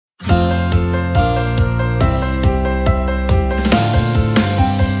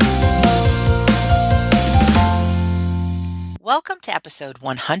Welcome to episode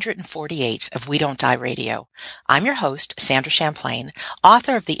 148 of We Don't Die Radio. I'm your host, Sandra Champlain,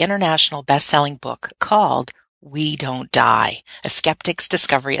 author of the international best-selling book called We Don't Die, A Skeptic's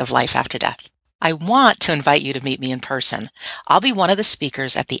Discovery of Life After Death. I want to invite you to meet me in person. I'll be one of the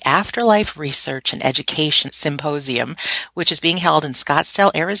speakers at the Afterlife Research and Education Symposium, which is being held in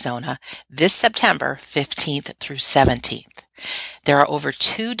Scottsdale, Arizona, this September 15th through 17th. There are over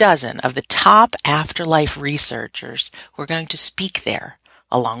 24 of the top afterlife researchers who are going to speak there,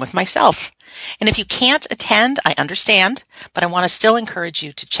 along with myself. And if you can't attend, I understand, but I want to still encourage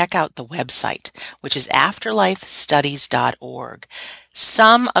you to check out the website, which is afterlifestudies.org.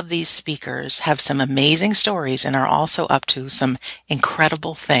 Some of these speakers have some amazing stories and are also up to some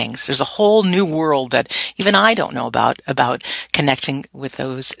incredible things. There's a whole new world that even I don't know about connecting with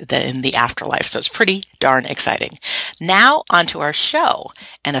those in the afterlife. So it's pretty darn exciting. Now onto our show,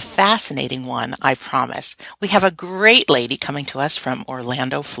 and a fascinating one, I promise. We have a great lady coming to us from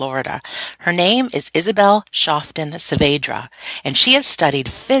Orlando, Florida. Her name is Isabelle Chauffeton Saavedra, and she has studied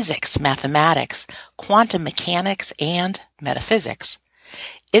physics, mathematics, quantum mechanics, and metaphysics.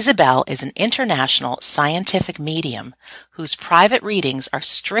 Isabelle is an international scientific medium whose private readings are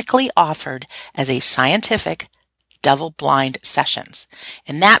strictly offered as a scientific double-blind sessions.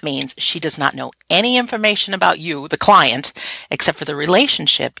 And that means she does not know any information about you, the client, except for the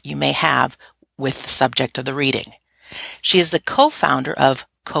relationship you may have with the subject of the reading. She is the co-founder of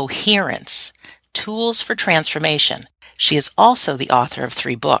Coherence, Tools for Transformation. She is also the author of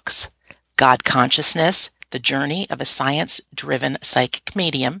 3 books, God Consciousness, The Journey of a Science-Driven Psychic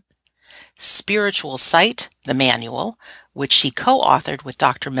Medium, Spiritual Sight, the Manual, which she co-authored with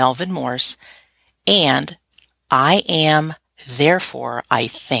Dr. Melvin Morse, and I Am, Therefore I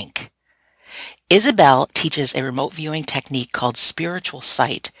Think. Isabelle teaches a remote viewing technique called Spiritual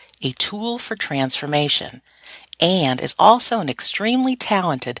Sight, a tool for transformation, and is also an extremely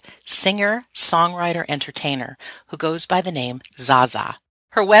talented singer, songwriter, entertainer who goes by the name Zaza.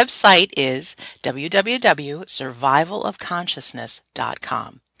 Her website is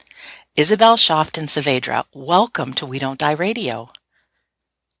www.survivalofconsciousness.com. Isabelle Chauffeton Saavedra, welcome to We Don't Die Radio.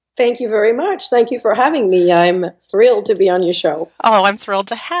 Thank you very much. Thank you for having me. I'm thrilled to be on your show. Oh, I'm thrilled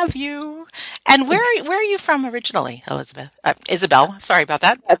to have you. And where are you from originally, Isabelle? Sorry about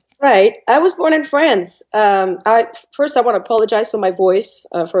that. That's right. I was born in France. I want to apologize for my voice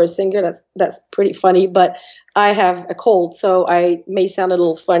for a singer. That's pretty funny, but I have a cold, so I may sound a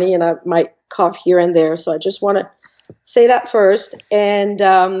little funny, and I might cough here and there. So I just want to say that first. And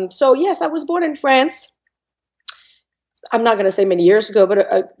so yes, I was born in France. I'm not going to say many years ago, but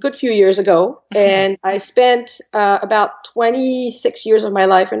a good few years ago. And I spent about 26 years of my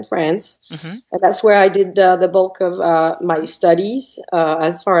life in France. Mm-hmm. And that's where I did the bulk of my studies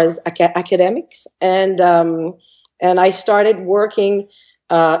as far as academics. And I started working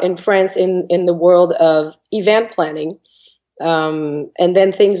in France in the world of event planning. And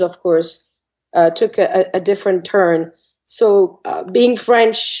then things, of course, took a different turn. So being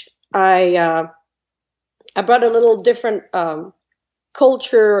French, I brought a little different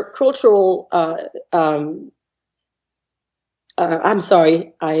cultural. I'm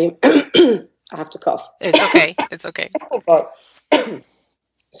sorry, I I have to cough. It's okay. It's okay.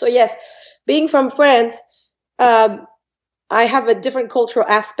 So yes, being from France, I have a different cultural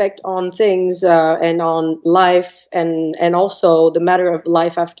aspect on things and on life, and also the matter of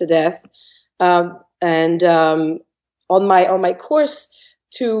life after death. And on my course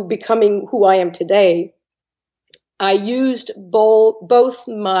to becoming who I am today, I used both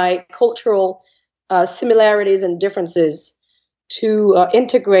my cultural similarities and differences to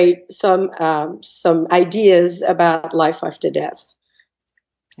integrate some ideas about life after death.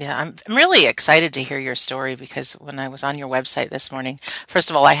 Yeah, I'm really excited to hear your story, because when I was on your website this morning, first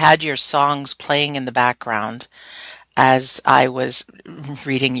of all, I had your songs playing in the background as I was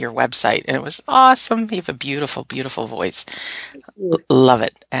reading your website, and it was awesome. You have a beautiful, beautiful voice. Love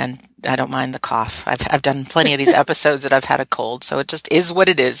it. And I don't mind the cough. I've done plenty of these episodes that I've had a cold, so it just is what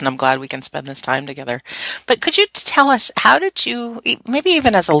it is, and I'm glad we can spend this time together. But could you tell us, how did you, maybe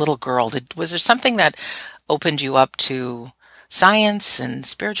even as a little girl, was there something that opened you up to science and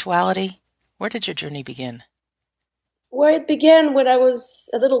spirituality? Where did your journey begin? Well, it began when I was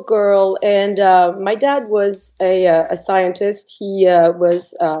a little girl, and my dad was a scientist. He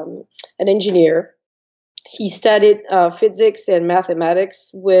was an engineer. He studied physics and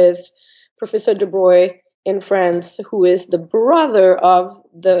mathematics with Professor De Broglie in France, who is the brother of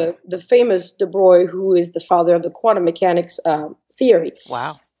the famous De Broglie, who is the father of the quantum mechanics theory.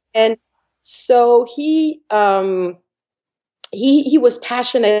 Wow! And so he was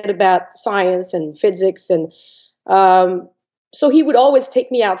passionate about science and physics, and so he would always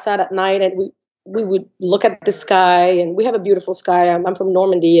take me outside at night, and we would look at the sky, and we have a beautiful sky. I'm from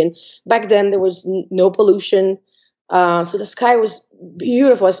Normandy, and back then there was no pollution. So the sky was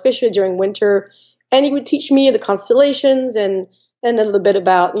beautiful, especially during winter. And he would teach me the constellations and a little bit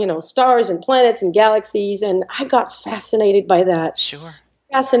about, stars and planets and galaxies. And I got fascinated by that. Sure.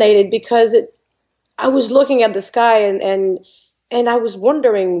 Fascinated because I was looking at the sky and I was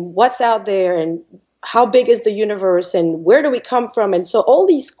wondering what's out there and how big is the universe and where do we come from? And so all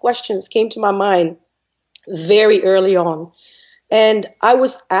these questions came to my mind very early on. And I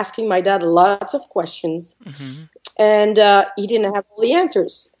was asking my dad lots of questions, and he didn't have all the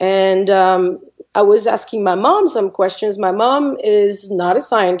answers. And I was asking my mom some questions. My mom is not a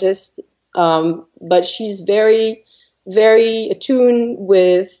scientist, but she's very, very attuned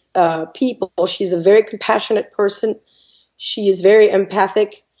with people. She's a very compassionate person. She is very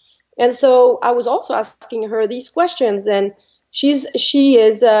empathic. And so I was also asking her these questions, and she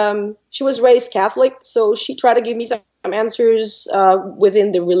was raised Catholic, so she tried to give me some answers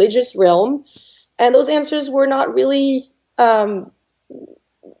within the religious realm, and those answers were not really didn't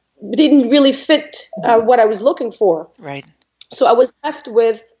really fit what I was looking for. Right. So I was left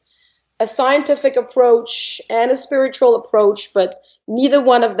with a scientific approach and a spiritual approach, but neither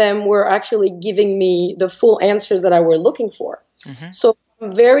one of them were actually giving me the full answers that I were looking for. So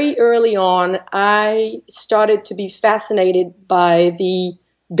very early on, I started to be fascinated by the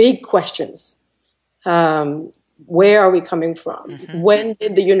big questions. Where are we coming from? When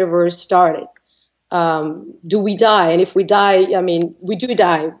did the universe start? Do we die? And if we die, we do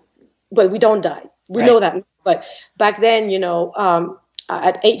die, but we don't die. We know that. But back then,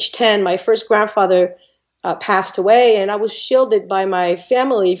 at age 10, my first grandfather passed away, and I was shielded by my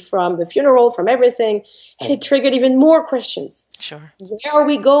family from the funeral, from everything, and it triggered even more questions. Sure. Where are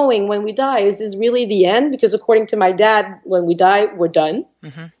we going when we die? Is this really the end? Because according to my dad, when we die, we're done.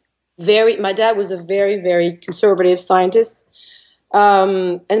 My dad was a very, very conservative scientist.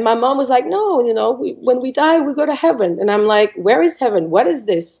 And my mom was like, no, when we die, we go to heaven. And I'm like, where is heaven? What is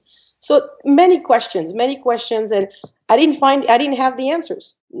this? So many questions. And I didn't have the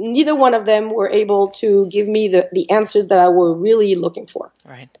answers. Neither one of them were able to give me the answers that I were really looking for.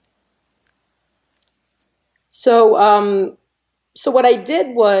 Right. So, so what I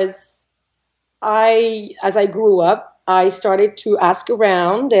did was as I grew up, I started to ask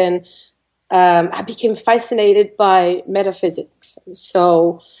around, and I became fascinated by metaphysics.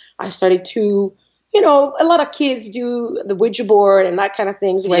 So I started to, a lot of kids do the Ouija board and that kind of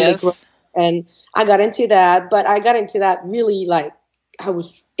things when they grow up. And I got into that, but I got into that really I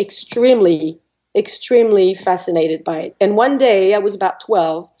was extremely, extremely fascinated by it. And one day, I was about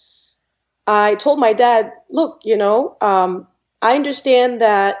 12, I told my dad, look, I understand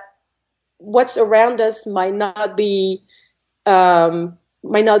that what's around us might not be anything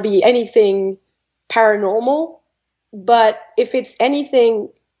paranormal, but if it's anything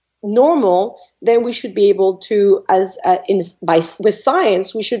normal, then we should be able to, with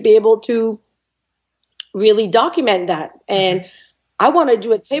science, we should be able to really document that. And I want to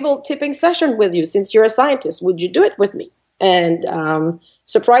do a table tipping session with you since you're a scientist. Would you do it with me? And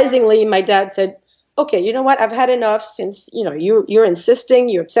surprisingly, my dad said, okay, you know what? I've had enough since, you're insisting,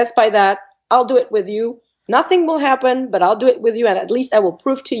 you're obsessed by that. I'll do it with you. Nothing will happen, but I'll do it with you. And at least I will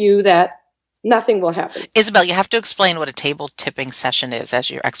prove to you that nothing will happen. Isabelle, you have to explain what a table tipping session is as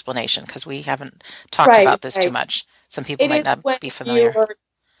your explanation, because we haven't talked about this too much. Some people might not be familiar. You're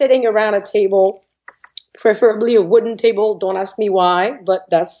sitting around a table, preferably a wooden table. Don't ask me why, but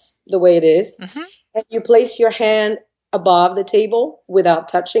that's the way it is. And you place your hand above the table without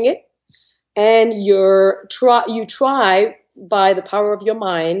touching it. And you try by the power of your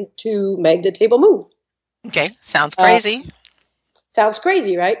mind to make the table move. Okay. Sounds crazy. Sounds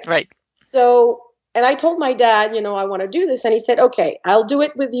crazy, right? Right. So, and I told my dad, I want to do this. And he said, okay, I'll do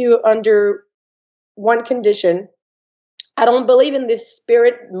it with you under one condition. I don't believe in this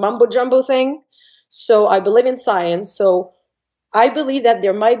spirit mumbo jumbo thing. So I believe in science. So I believe that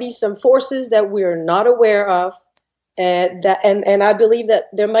there might be some forces that we're not aware of. And I believe that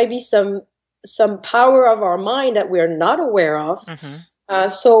there might be some power of our mind that we're not aware of.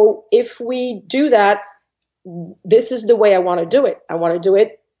 So if we do that, this is the way I want to do it. I want to do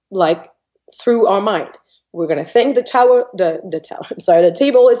it through our mind. We're going to think the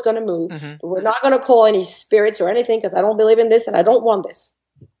table is going to move. We're not going to call any spirits or anything because I don't believe in this and I don't want this.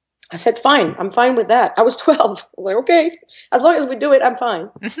 I said, fine. I'm fine with that. I was 12. I was like, okay, as long as we do it, I'm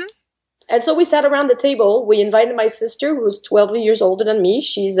fine. And so we sat around the table. We invited my sister, who's 12 years older than me.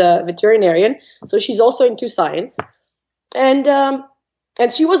 She's a veterinarian, so she's also into science. And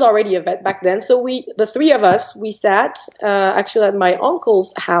and she was already a vet back then. So the three of us, we sat actually at my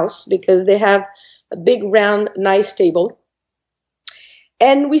uncle's house because they have a big, round, nice table.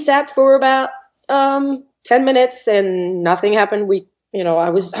 And we sat for about 10 minutes and nothing happened. I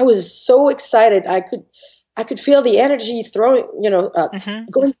was so excited. I could feel the energy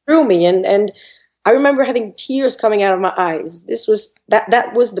going through me. And I remember having tears coming out of my eyes.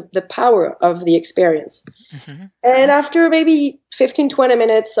 That was the power of the experience. Mm-hmm. And after maybe 15, 20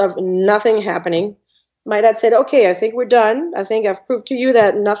 minutes of nothing happening, my dad said, okay, I think we're done. I think I've proved to you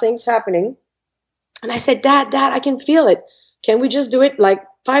that nothing's happening. And I said, Dad, I can feel it. Can we just do it like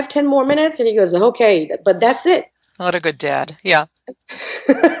 5, 10 more minutes? And he goes, okay, but that's it. What a good dad. Yeah.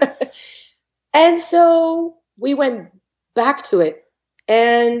 And so we went back to it.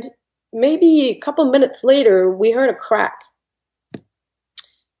 And maybe a couple minutes later, we heard a crack.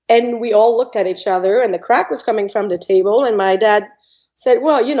 And we all looked at each other, and the crack was coming from the table. And my dad said,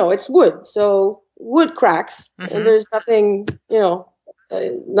 well, it's wood. So wood cracks. Mm-hmm. And there's nothing,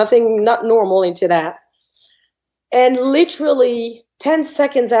 nothing not normal into that. And literally 10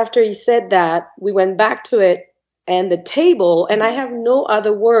 seconds after he said that, we went back to it, and the table, and I have no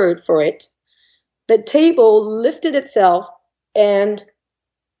other word for it, the table lifted itself and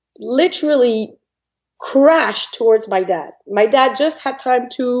literally crashed towards my dad. My dad just had time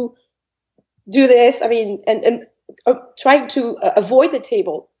to do this, and trying to avoid the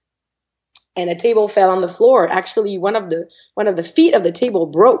table. And the table fell on the floor. Actually, one of the feet of the table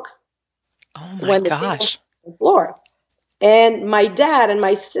broke. Oh my gosh. The floor. And my dad and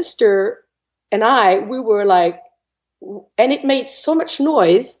my sister and we were like, and it made so much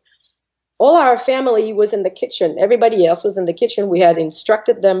noise. All our family was in the kitchen. Everybody else was in the kitchen. We had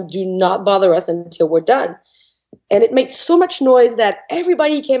instructed them, do not bother us until we're done. And it made so much noise that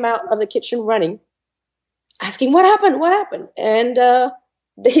everybody came out of the kitchen running, asking, what happened? What happened? And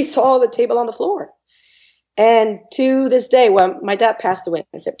they saw the table on the floor. And to this day, well, my dad passed away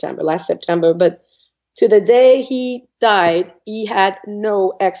in last September, but to the day he died, he had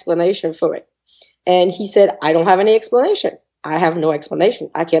no explanation for it. And he said, I don't have any explanation. I have no explanation.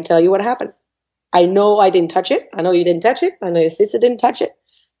 I can't tell you what happened. I know I didn't touch it. I know you didn't touch it. I know your sister didn't touch it.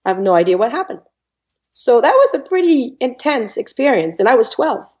 I have no idea what happened. So that was a pretty intense experience. And I was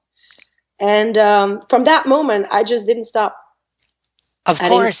 12. And from that moment, I just didn't stop. Of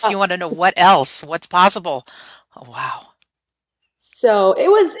course, you want to know what else, what's possible. Oh, wow. So it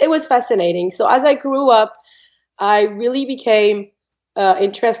was fascinating. So as I grew up, I really became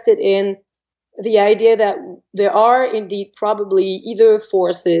interested in the idea that there are indeed probably either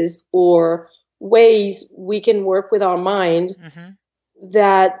forces or ways we can work with our mind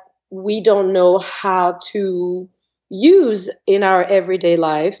that we don't know how to use in our everyday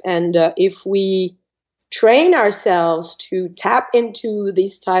life. And if we train ourselves to tap into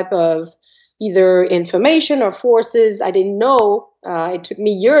these type of either information or forces I didn't know, it took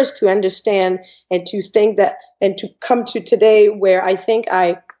me years to understand and to think that, and to come to today where I think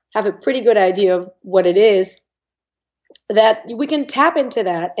I have a pretty good idea of what it is, that we can tap into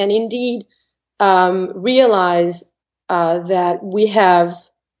that and indeed realize that we have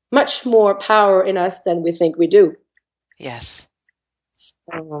much more power in us than we think we do. Yes.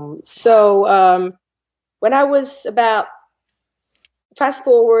 So when I was fast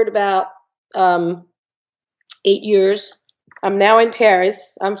forward about 8 years, I'm now in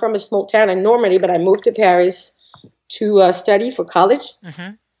Paris. I'm from a small town in Normandy, but I moved to Paris to study for college.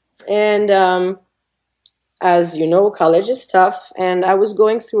 Mm-hmm. And as you know, college is tough. And I was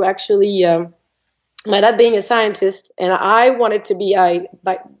going through actually my dad being a scientist, and I wanted to be,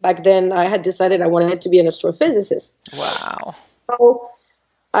 back then I had decided I wanted to be an astrophysicist. Wow. So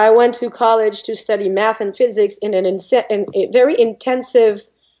I went to college to study math and physics in a very intensive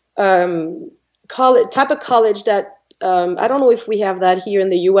type of college that I don't know if we have that here in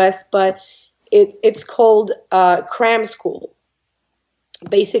the U.S., but it's called cram school.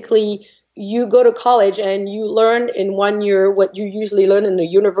 Basically, you go to college and you learn in 1 year what you usually learn in a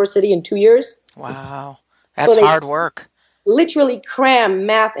university in 2 years. Wow. That's hard work. Literally cram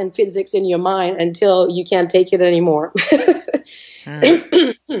math and physics in your mind until you can't take it anymore.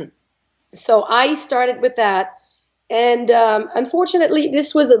 So I started with that. And unfortunately,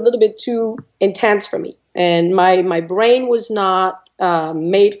 this was a little bit too intense for me. And my brain was not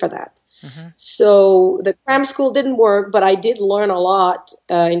made for that. Mm-hmm. So the cram school didn't work, but I did learn a lot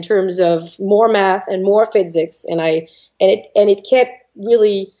in terms of more math and more physics. And it kept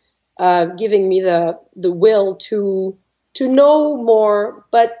really giving me the will to know more,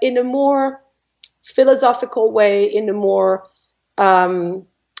 but in a more philosophical way, in a more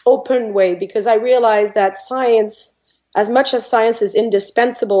open way, because I realized that science as much as science is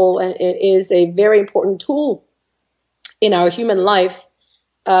indispensable and it is a very important tool in our human life,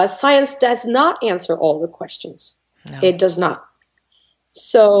 science does not answer all the questions. No. It does not.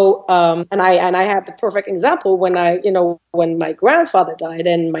 So, and I had the perfect example when when my grandfather died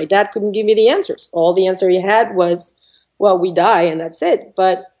and my dad couldn't give me the answers. All the answer he had was, well, we die and that's it.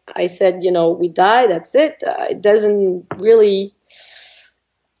 But I said, we die, that's it. It doesn't really,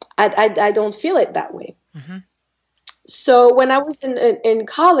 I don't feel it that way. Mm-hmm. So when I was in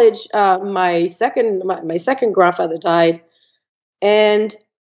college, my second grandfather died, and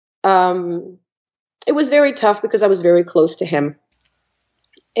it was very tough because I was very close to him.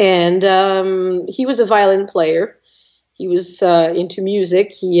 And he was a violin player. He was into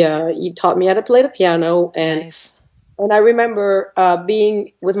music. He taught me how to play the piano. And Nice. And I remember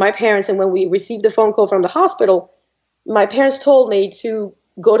being with my parents, and when we received a phone call from the hospital, my parents told me to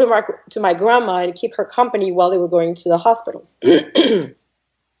go to my grandma and keep her company while they were going to the hospital. And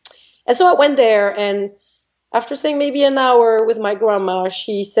so I went there, and after saying maybe an hour with my grandma,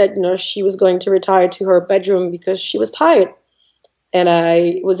 she said, she was going to retire to her bedroom because she was tired. And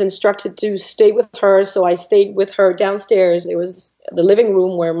I was instructed to stay with her, so I stayed with her downstairs. It was the living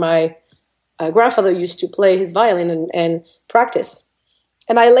room where my grandfather used to play his violin and practice.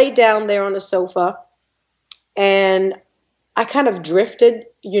 And I laid down there on the sofa, and I kind of drifted,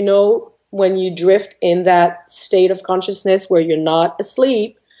 when you drift in that state of consciousness where you're not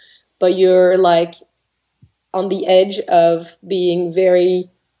asleep, but you're like on the edge of being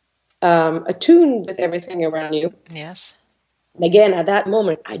very attuned with everything around you. Yes. And again, at that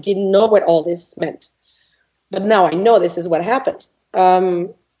moment, I didn't know what all this meant. But now I know this is what happened.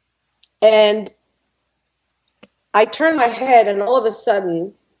 And I turned my head, and all of a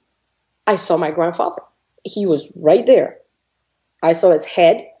sudden, I saw my grandfather. He was right there. I saw his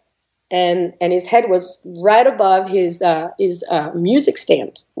head, and his head was right above his music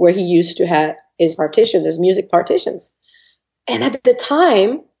stand where he used to have his music partitions. And at the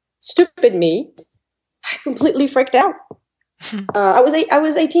time, stupid me, I completely freaked out. I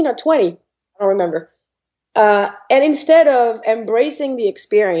was 18 or 20, I don't remember. And instead of embracing the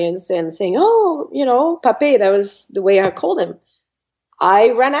experience and saying, oh, pape, that was the way I called him,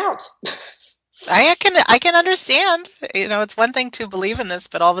 I ran out. I can understand. It's one thing to believe in this,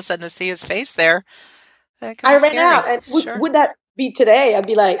 but all of a sudden to see his face there, that can I be ran scary. out. And Sure. would that be today? I'd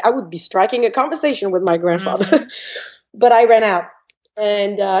be like, I would be striking a conversation with my grandfather. Mm-hmm. But I ran out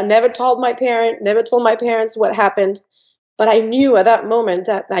and never told my parents what happened. But I knew at that moment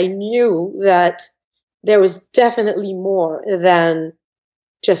that there was definitely more than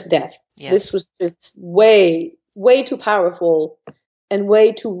just death. Yes. This was just way, way too powerful and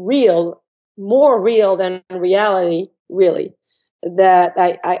way too real, more real than reality, really, that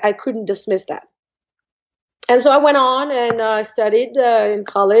I couldn't dismiss that. And so I went on and studied in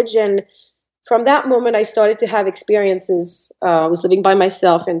college. And from that moment, I started to have experiences. I was living by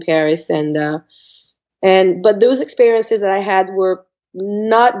myself in Paris, but those experiences that I had were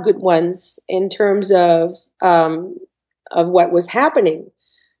not good ones in terms of what was happening.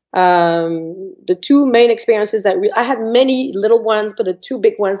 The two main experiences I had many little ones, but the two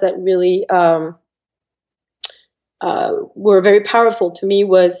big ones that really were very powerful to me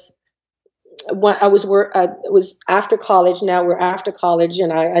was when it was after college. Now we're after college,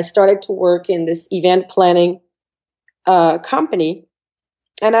 and I started to work in this event planning company.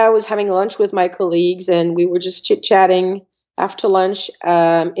 And I was having lunch with my colleagues, and we were just chit-chatting after lunch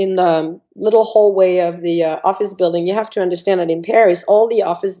in the little hallway of the office building. You have to understand that in Paris, all the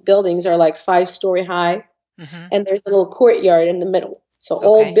office buildings are like 5-story high, mm-hmm. and there's a little courtyard in the middle. So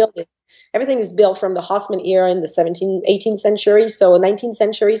all buildings, everything is built from the Haussmann era in the 18th century, so 19th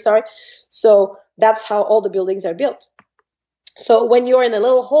century, sorry. So that's how all the buildings are built. So when you're in a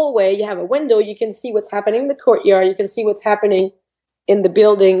little hallway, you have a window, you can see what's happening in the courtyard, you can see what's happening in the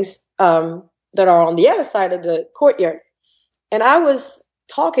buildings that are on the other side of the courtyard. And I was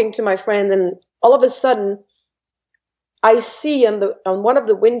talking to my friend, and all of a sudden, I see on one of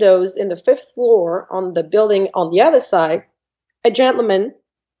the windows in the 5th floor on the building on the other side, a gentleman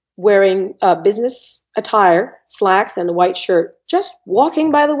wearing business attire, slacks, and a white shirt, just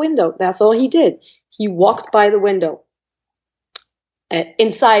walking by the window. That's all he did. He walked by the window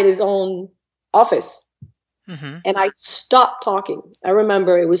inside his own office. Mm-hmm. And I stopped talking. I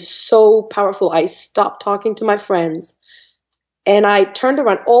remember it was so powerful. I stopped talking to my friends, and I turned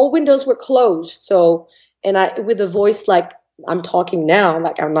around. All windows were closed. So, and I, with a voice like I'm talking now,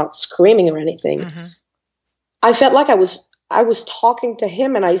 like I'm not screaming or anything. Mm-hmm. I felt like I was talking to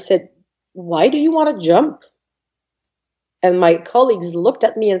him, and I said, "Why do you want to jump?" And my colleagues looked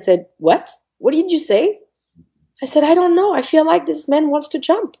at me and said, "What? What did you say?" I said, I don't know. I feel like this man wants to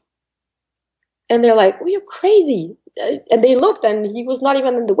jump. And they're like, well, you're crazy. And they looked, and he was not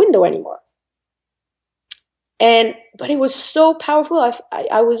even in the window anymore. But it was so powerful.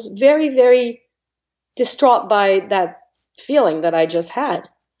 I was very, very distraught by that feeling that I just had.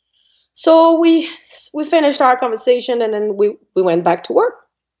 So we finished our conversation, and then we went back to work.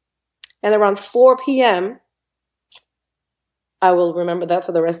 And around 4 p.m., I will remember that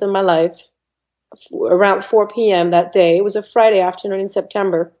for the rest of my life. Around 4 p.m. that day, it was a Friday afternoon in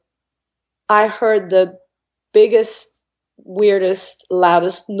September, I heard the biggest, weirdest,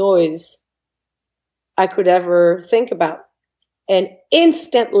 loudest noise I could ever think about. And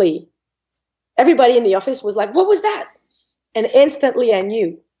instantly, everybody in the office was like, what was that? And instantly I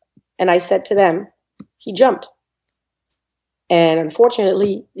knew. And I said to them, he jumped. And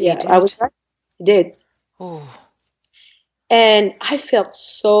unfortunately, I was right. He did. Ooh. And I felt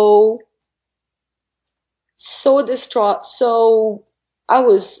so distraught. So I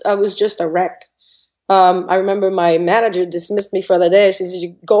was just a wreck. I remember my manager dismissed me for the day. She said,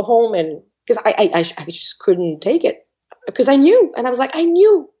 you go home, and because I just couldn't take it, because I knew. And I was like, I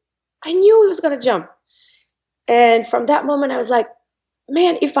knew he was going to jump. And from that moment, I was like,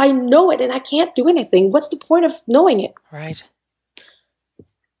 man, if I know it and I can't do anything, what's the point of knowing it? Right.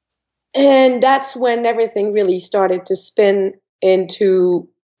 And that's when everything really started to spin into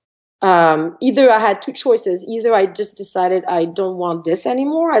either I had two choices. Either I just decided I don't want this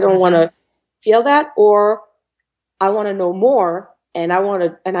anymore. I don't want to feel that, or I want to know more, and I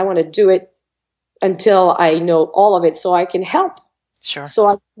want to do it until I know all of it, so I can help. Sure. So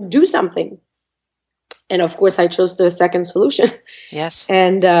I can do something. And of course, I chose the second solution. Yes.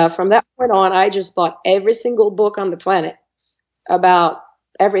 And from that point on, I just bought every single book on the planet about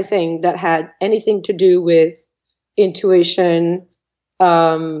everything that had anything to do with intuition,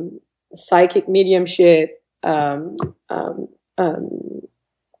 psychic mediumship,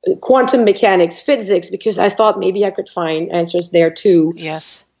 quantum mechanics, physics, because I thought maybe I could find answers there too.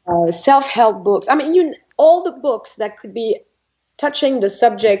 Yes. Self-help books. I mean, all the books that could be touching the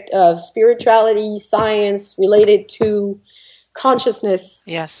subject of spirituality, science related to consciousness.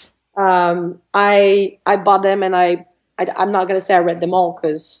 Yes. I bought them, and I'm not going to say I read them all,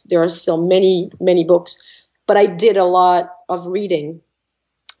 because there are still many, many books, but I did a lot of reading.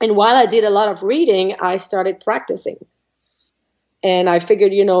 And while I did a lot of reading, I started practicing. And I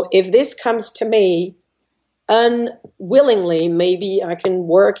figured, if this comes to me unwillingly, maybe I can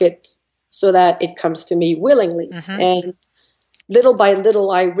work it so that it comes to me willingly. And little by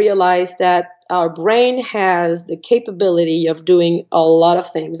little, I realized that our brain has the capability of doing a lot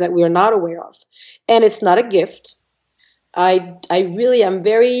of things that we are not aware of. And it's not a gift. I really am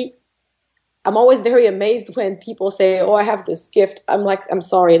I'm always very amazed when people say, oh, I have this gift. I'm like, I'm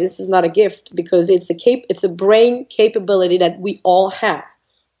sorry, this is not a gift, because it's a brain capability that we all have.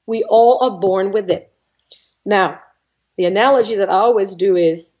 We all are born with it. Now, the analogy that I always do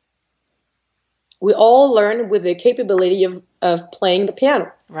is we all learn with the capability of playing the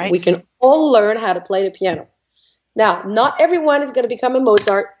piano. Right. We can all learn how to play the piano. Now, not everyone is going to become a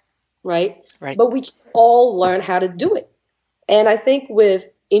Mozart, right? Right. But we can all learn how to do it. And I think with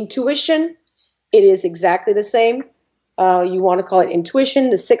intuition, it is exactly the same. You want to call it intuition,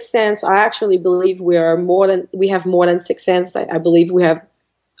 the sixth sense. I actually believe we have more than sixth sense. I believe we have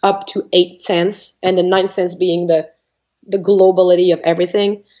up to 8 sense, and the 9th sense being the globality of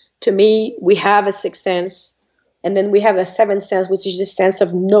everything. To me, we have a sixth sense, and then we have a 7th sense, which is the sense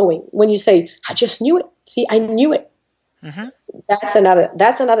of knowing. When you say, I just knew it. See, I knew it. That's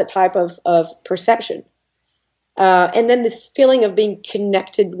another type of perception. And then this feeling of being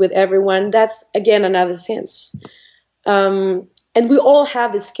connected with everyone, that's, again, another sense. And we all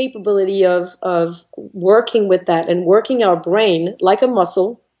have this capability of working with that and working our brain like a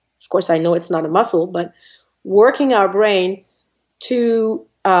muscle. Of course, I know it's not a muscle, but working our brain to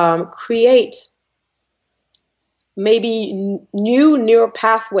create maybe new neural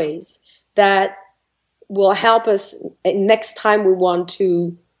pathways that will help us next time we want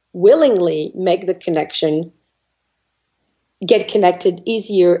to willingly make the connection, get connected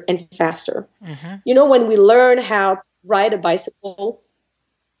easier and faster. When we learn how to ride a bicycle,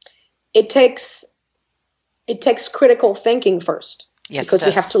 it takes critical thinking first. Yes, because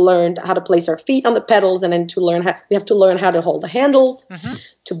we have to learn how to place our feet on the pedals, and then we have to learn how to hold the handles,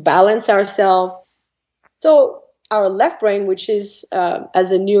 to balance ourselves. So our left brain, which is,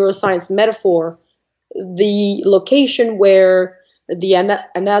 as a neuroscience metaphor, the location where the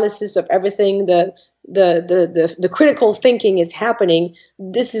analysis of everything, the critical thinking is happening.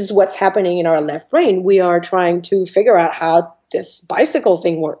 This is what's happening in our left brain. We are trying to figure out how this bicycle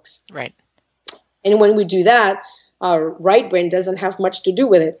thing works. Right. And when we do that, our right brain doesn't have much to do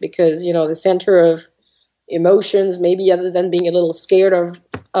with it because, the center of emotions, maybe other than being a little scared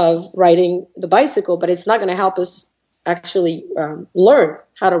of riding the bicycle, but it's not going to help us actually learn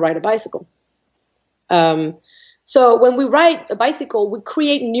how to ride a bicycle. So when we ride a bicycle, we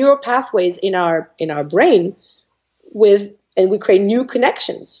create neural pathways in our brain and we create new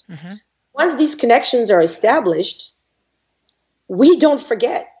connections. Mm-hmm. Once these connections are established, we don't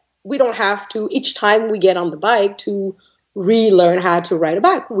forget. We don't have to, each time we get on the bike, to relearn how to ride a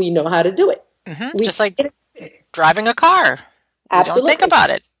bike. We know how to do it. Mm-hmm. Just like driving a car. Absolutely. We don't think about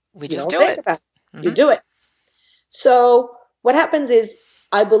it. We just do it. Mm-hmm. You do it. So what happens is,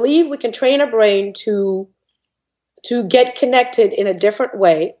 I believe we can train our brain to get connected in a different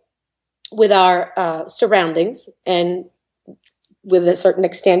way with our surroundings and with a certain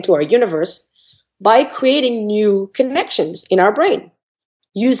extent to our universe by creating new connections in our brain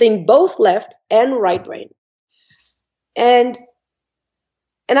using both left and right brain. And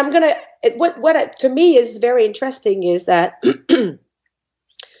I'm going to, what to me is very interesting is that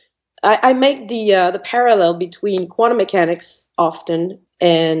I make the parallel between quantum mechanics often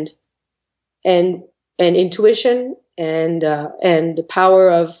and intuition and the power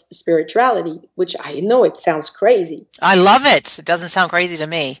of spirituality, which I know it sounds crazy. I love it. It doesn't sound crazy to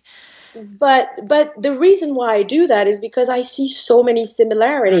me. But the reason why I do that is because I see so many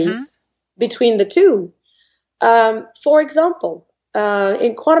similarities between the two. For example,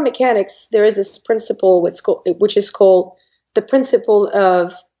 in quantum mechanics, there is this principle which is called the principle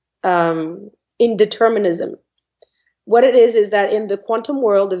of indeterminism. What it is that in the quantum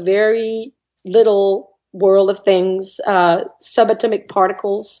world, a very little world of things, subatomic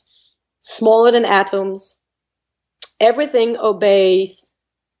particles, smaller than atoms, everything obeys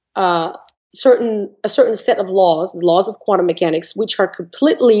a certain set of laws, the laws of quantum mechanics, which are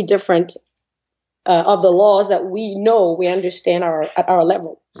completely different of the laws that we know, we understand at our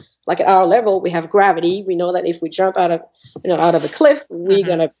level. Like at our level, we have gravity. We know that if we jump out of a cliff, we're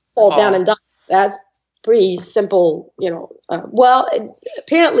gonna fall down and die. That's pretty simple, Well,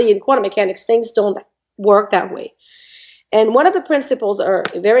 apparently in quantum mechanics, things don't work that way. And one of the principles are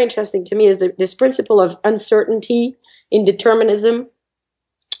very interesting to me is this principle of uncertainty, indeterminism,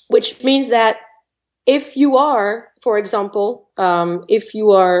 which means that if you are, for example, if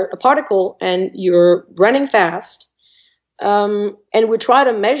you are a particle and you're running fast, and we try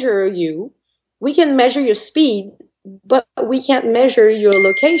to measure you, we can measure your speed, but we can't measure your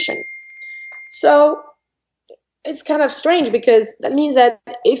location. So it's kind of strange because that means that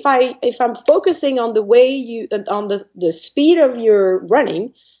if I'm focusing on the way on the speed of your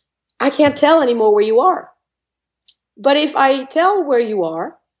running, I can't tell anymore where you are. But if I tell where you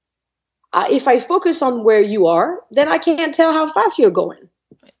are, if I focus on where you are, then I can't tell how fast you're going.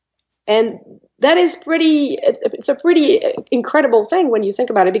 And that is it's a pretty incredible thing when you think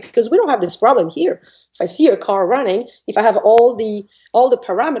about it, because we don't have this problem here. If I see a car running, if I have all the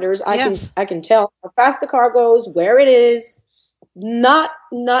parameters, I can tell how fast the car goes, where it is, not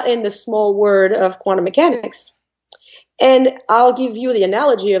in the small word of quantum mechanics. And I'll give you the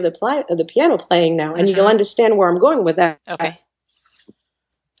analogy of the piano playing now, and you'll understand where I'm going with that. Okay.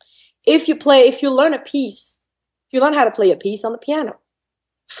 If you learn how to play a piece on the piano,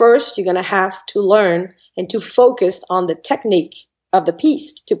 first you're going to have to learn and to focus on the technique of the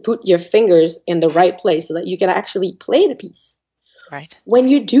piece, to put your fingers in the right place so that you can actually play the piece. Right. When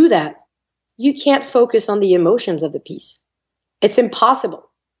you do that, you can't focus on the emotions of the piece. It's impossible.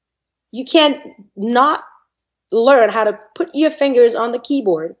 You can't not learn how to put your fingers on the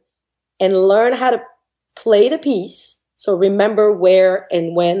keyboard and learn how to play the piece. So remember where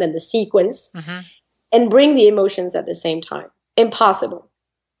and when and the sequence, and bring the emotions at the same time. Impossible.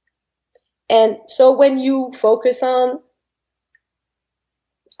 And so when you focus on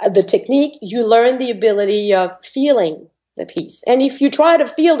the technique, you learn the ability of feeling the piece. And if you try to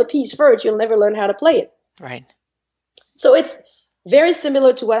feel the piece first, you'll never learn how to play it. Right. So it's very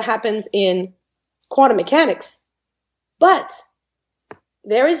similar to what happens in quantum mechanics. But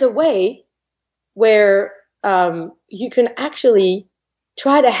there is a way where you can actually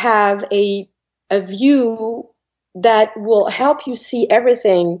try to have a view that will help you see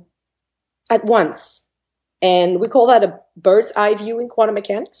everything at once. And we call that a bird's eye view in quantum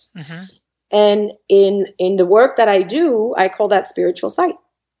mechanics. And in the work that I do, I call that spiritual sight.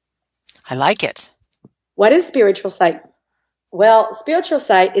 I like it. What is spiritual sight? Well, spiritual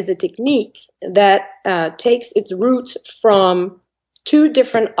sight is a technique that takes its roots from two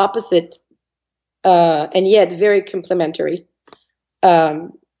different opposite and yet very complementary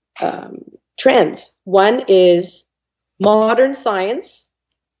trends. One is modern science,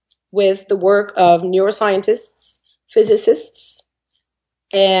 with the work of neuroscientists, physicists,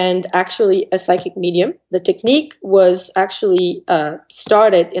 and actually a psychic medium. The technique was actually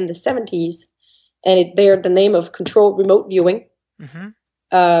started in the 70s, and it bared the name of controlled remote viewing.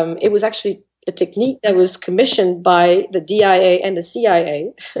 Mm-hmm. It was actually a technique that was commissioned by the DIA and the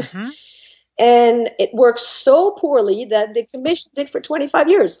CIA. Mm-hmm. And it worked so poorly that they commissioned it for 25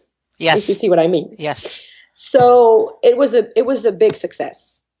 years. Yes. If you see what I mean. Yes. So it was a big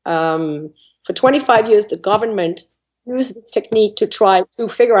success. For 25 years, the government used this technique to try to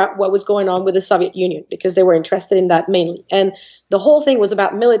figure out what was going on with the Soviet Union, because they were interested in that mainly. And the whole thing was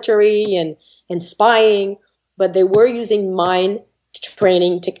about military and spying, but they were using mind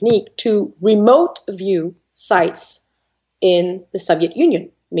training technique to remote view sites in the Soviet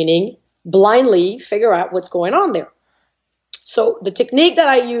Union, meaning blindly figure out what's going on there. So the technique that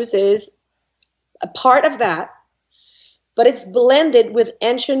I use is a part of that, but it's blended with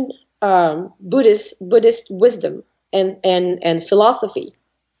ancient Buddhist wisdom and philosophy.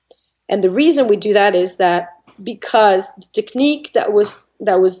 And the reason we do that is that because the technique that was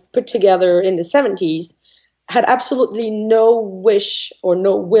put together in the 70s had absolutely no wish or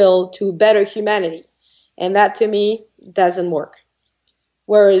no will to better humanity. And that, to me, doesn't work.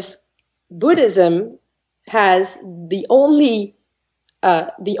 Whereas Buddhism has the only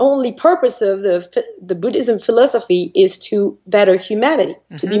purpose of the Buddhism philosophy is to better humanity,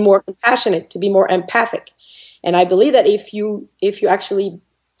 mm-hmm. to be more compassionate, to be more empathic. And I believe that if you actually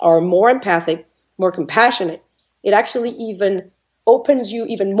are more empathic, more compassionate, it actually even opens you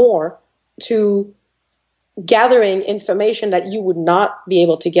even more to gathering information that you would not be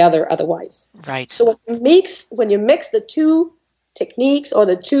able to gather otherwise. Right. So when you mix the two techniques or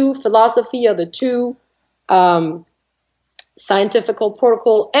the two philosophy or the two scientific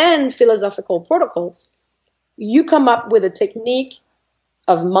protocol and philosophical protocols, you come up with a technique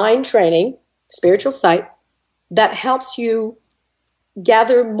of mind training, spiritual sight, that helps you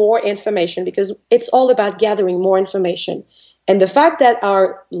gather more information, because it's all about gathering more information. And the fact that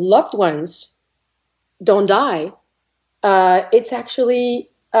our loved ones don't die, it's actually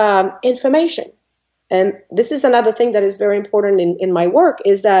information. And this is another thing that is very important in my work,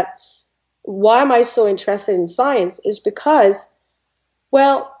 is that why am I so interested in science is because,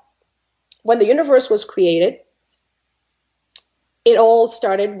 well, when the universe was created, it all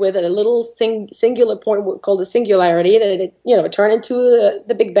started with a little singular point called the singularity, that it turned into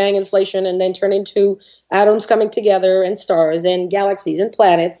the Big Bang inflation, and then turned into atoms coming together and stars and galaxies and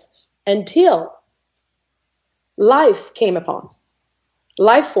planets, until life came upon,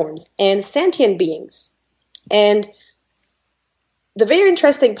 life forms and sentient beings. And the very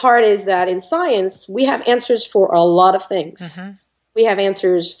interesting part is that in science, we have answers for a lot of things. Mm-hmm. We have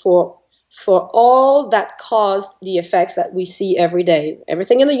answers for all that caused the effects that we see every day.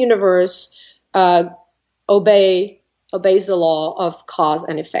 Everything in the universe obeys the law of cause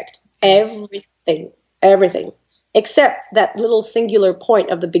and effect. Everything, except that little singular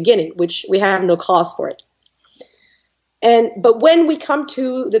point of the beginning, which we have no cause for it. But when we come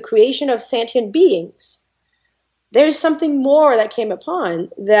to the creation of sentient beings, there's something more that came upon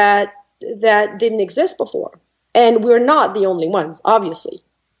that didn't exist before. And we're not the only ones, obviously.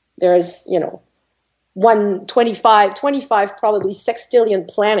 There's, 25 probably sextillion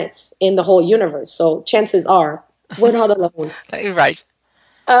planets in the whole universe. So chances are we're not alone. Right.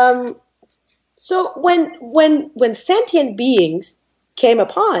 So when sentient beings came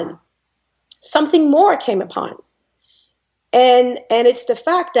upon, something more came upon. And it's the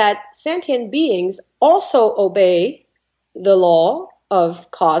fact that sentient beings also obey the law of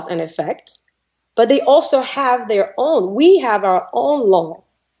cause and effect, but they also have their own. We have our own law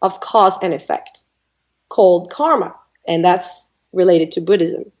of cause and effect called karma, and that's related to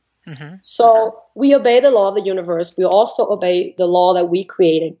Buddhism. Mm-hmm. So we obey the law of the universe. We also obey the law that we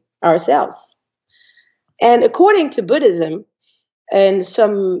created ourselves. And according to Buddhism, and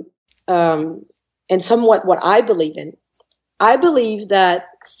somewhat what I believe in, I believe that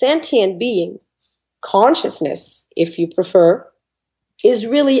sentient being, consciousness, if you prefer, is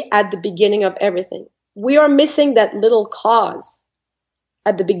really at the beginning of everything. We are missing that little cause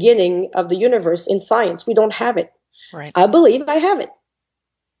at the beginning of the universe in science. We don't have it. Right. I believe I have it.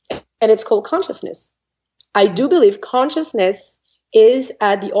 And it's called consciousness. I do believe consciousness is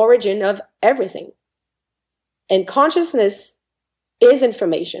at the origin of everything. And consciousness is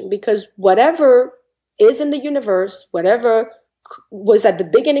information, because whatever is in the universe, whatever was at the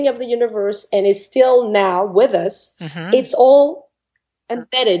beginning of the universe and is still now with us, mm-hmm. It's all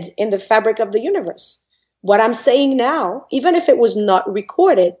embedded in the fabric of the universe. What I'm saying now, even if it was not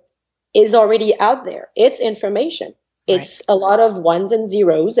recorded, is already out there. It's information. Right. It's a lot of ones and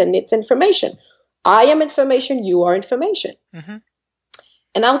zeros, and it's information. I am information. You are information. Mm-hmm.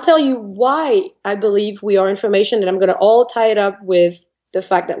 And I'll tell you why I believe we are information, and I'm going to all tie it up with the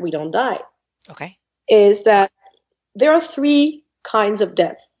fact that we don't die. Okay. Is that there are three kinds of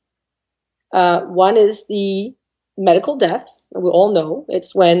death. One is the medical death. We all know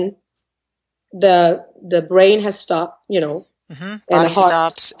it's when the brain has stopped, Mm-hmm. and Body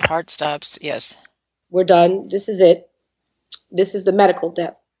stops, heart stops. Yes. we're done. This is it. This is the medical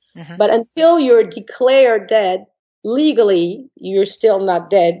death. Mm-hmm. But until you're declared dead legally, you're still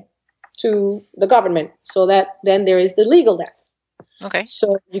not dead to the government. So that then there is the legal death. Okay.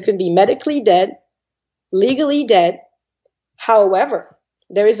 So you can be medically dead, legally dead. However,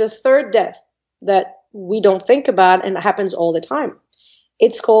 there is a third death that we don't think about and it happens all the time.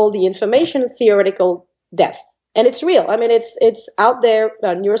 It's called the information theoretical death. And it's real. I mean, it's out there.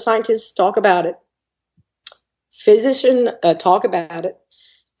 Neuroscientists talk about it. Physicians talk about it.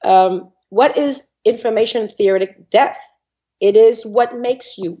 What is information theoretic death? It is what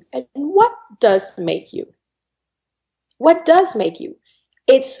makes you. And what does make you? What does make you?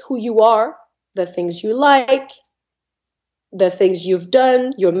 It's who you are, the things you like, the things you've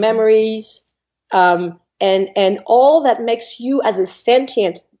done, your memories, and all that makes you as a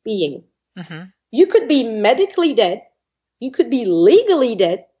sentient being. Mm-hmm. You could be medically dead, you could be legally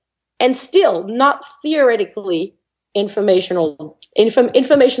dead, and still not theoretically information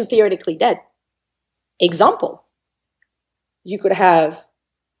theoretically dead. Example, you could have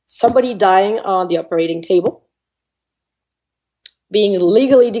somebody dying on the operating table, being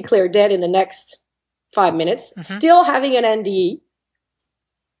legally declared dead in the next 5 minutes, Mm-hmm. still having an NDE,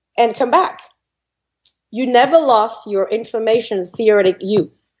 and come back. You never lost your information theoretic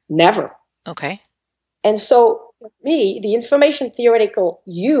you. Never. Okay. And so, for me, the information theoretical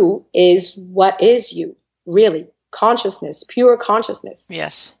you is what is you, really. Consciousness, pure consciousness.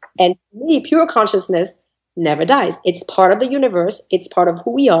 Yes. And for me, pure consciousness never dies. It's part of the universe. It's part of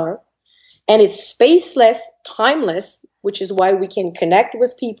who we are. And it's spaceless, timeless, which is why we can connect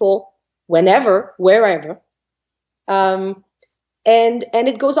with people whenever, wherever. And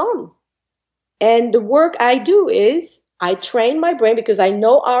it goes on. And the work I do is I train my brain because I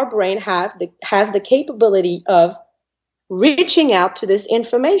know our brain has the capability of reaching out to this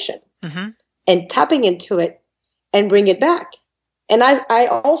information Mm-hmm. and tapping into it and bring it back. And I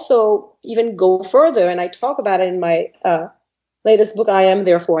also even go further, and I talk about it in my latest book, I Am,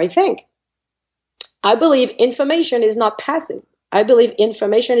 Therefore I Think. I believe information is not passive. I believe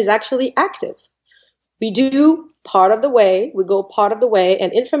information is actually active. We do part of the way, we go part of the way,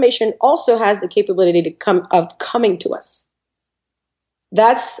 and information also has the capability of coming to us.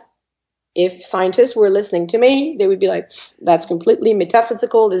 That's, if scientists were listening to me, they would be like, that's completely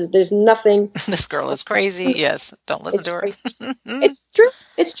metaphysical. There's nothing. This girl is crazy. Yes. Don't listen to her. It's true.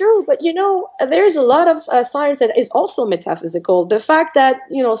 It's true. But, there's a lot of science that is also metaphysical. The fact that,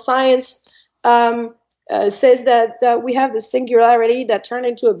 science says that we have this singularity that turned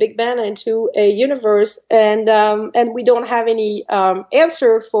into a big bang, into a universe, and we don't have any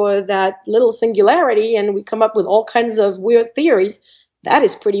answer for that little singularity, and we come up with all kinds of weird theories. That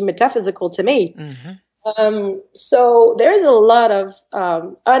is pretty metaphysical to me. Mm-hmm. So there is a lot of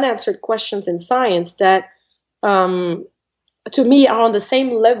unanswered questions in science that, to me, are on the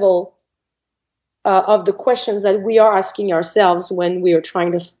same level of the questions that we are asking ourselves when we are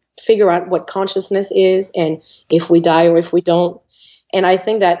trying to figure out what consciousness is and if we die or if we don't. And I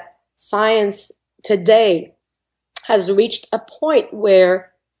think that science today has reached a point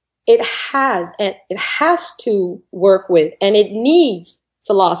where it has to work with, and it needs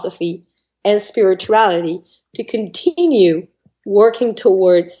philosophy and spirituality to continue working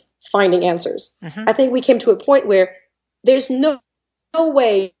towards finding answers. Mm-hmm. I think we came to a point where there's no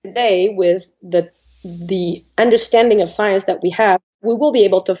way today, with the understanding of science that we have, we will be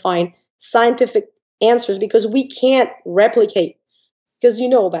able to find scientific answers, because we can't replicate. Because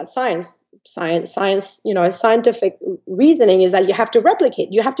about science, scientific reasoning is that you have to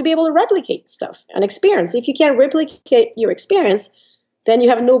replicate. You have to be able to replicate stuff, an experience. If you can't replicate your experience, then you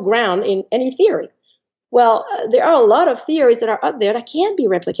have no ground in any theory. Well, there are a lot of theories that are out there that can't be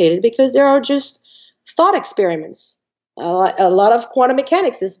replicated because there are just thought experiments. A lot of quantum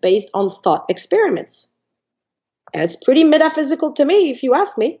mechanics is based on thought experiments. And it's pretty metaphysical to me, if you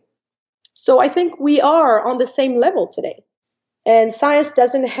ask me. So I think we are on the same level today. And science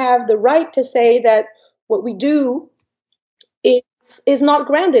doesn't have the right to say that what we do is not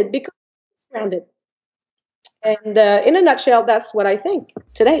grounded, because it's grounded. And in a nutshell, that's what I think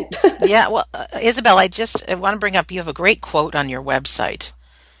today. Yeah. Well, Isabelle, I want to bring up, you have a great quote on your website,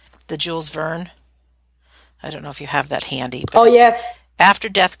 the Jules Verne. I don't know if you have that handy. Oh, yes.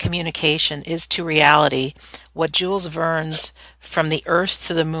 After-death communication is to reality what Jules Verne's From the Earth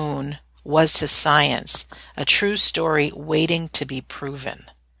to the Moon was to science, a true story waiting to be proven.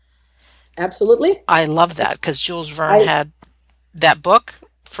 Absolutely. I love that because Jules Verne had that book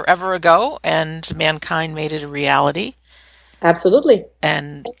forever ago, and mankind made it a reality. Absolutely.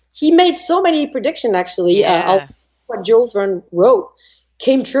 And he made so many predictions, actually. What Jules Verne wrote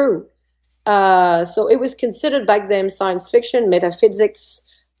came true. So it was considered back then science fiction, metaphysics,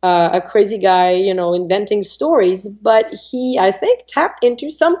 a crazy guy, inventing stories. But he, I think, tapped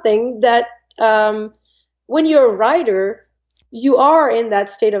into something that when you're a writer, you are in that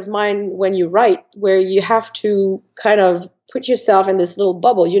state of mind when you write, where you have to kind of put yourself in this little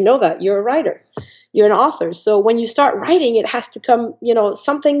bubble. You know that you're a writer, you're an author. So when you start writing, it has to come,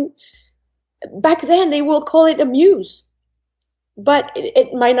 something. Back then they will call it a muse, but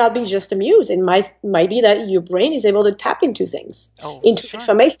it might not be just a muse. It might be that your brain is able to tap into things, into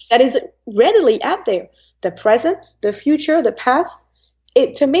information that is readily out there. The present, the future, the past.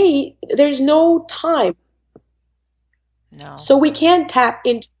 To me, there's no time. No. So we can tap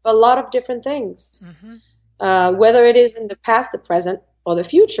into a lot of different things, whether it is in the past, the present, or the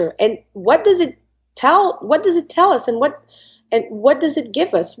future. And what does it tell? What does it tell us? And what does it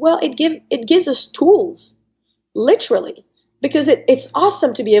give us? Well, it gives us tools, literally, because it's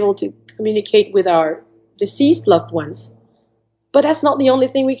awesome to be able to communicate with our deceased loved ones. But that's not the only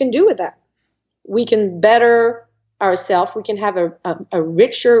thing we can do with that. We can better ourselves. We can have a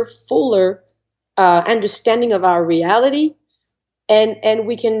richer, fuller understanding of our reality, and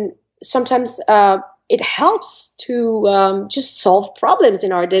we can sometimes it helps to just solve problems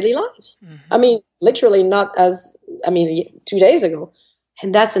in our daily lives. I mean, literally, 2 days ago,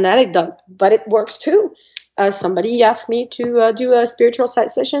 and that's an anecdote, but it works too. Somebody asked me to do a spiritual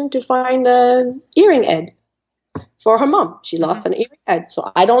session to find an earring head for her mom. She lost an earring head,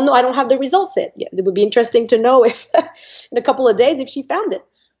 so I don't know. I don't have the results yet. It would be interesting to know if in a couple of days if she found it,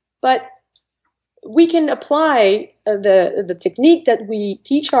 but we can apply the technique that we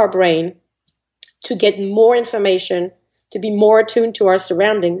teach our brain to get more information, to be more attuned to our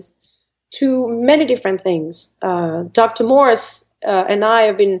surroundings, to many different things. Dr. Morris and I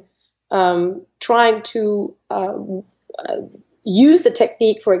have been trying to use the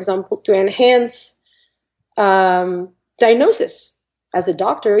technique, for example, to enhance diagnosis. As a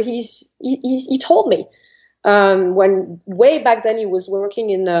doctor, he told me when way back then he was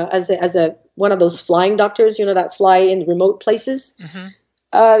working in as a one of those flying doctors, that fly in remote places.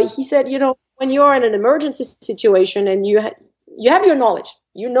 He said, when you're in an emergency situation and you have your knowledge,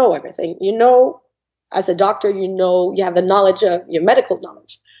 you know everything, as a doctor, you have the knowledge of your medical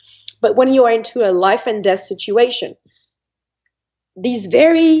knowledge. But when you are into a life and death situation, these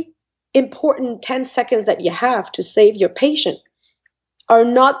very important 10 seconds that you have to save your patient are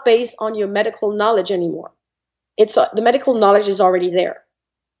not based on your medical knowledge anymore. The medical knowledge is already there.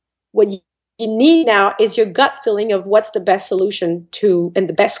 What you need now is your gut feeling of what's the best solution and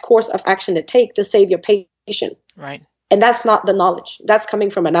the best course of action to take to save your patient. Right. And that's not the knowledge. That's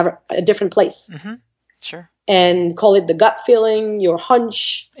coming from a different place. Sure. And call it the gut feeling, your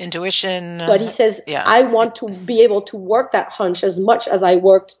hunch. Intuition. But he says, I want to be able to work that hunch as much as I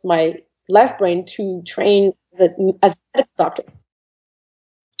worked my left brain to train as a medical doctor.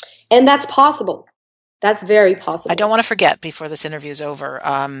 And that's possible. That's very possible. I don't want to forget before this interview is over,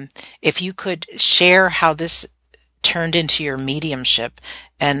 if you could share how this turned into your mediumship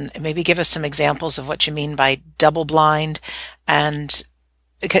and maybe give us some examples of what you mean by double blind. And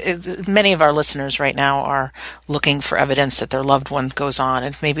many of our listeners right now are looking for evidence that their loved one goes on.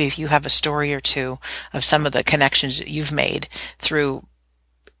 And maybe if you have a story or two of some of the connections that you've made through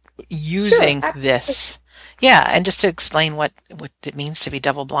using this. Yeah, and just to explain what it means to be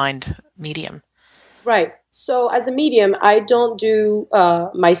double blind medium. Right. So as a medium, I don't do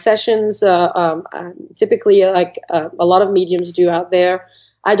my sessions typically like a lot of mediums do out there.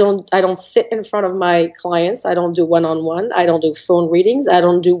 I don't sit in front of my clients. I don't do one-on-one. I don't do phone readings. I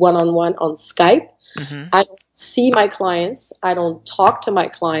don't do one-on-one on Skype. I don't see my clients. I don't talk to my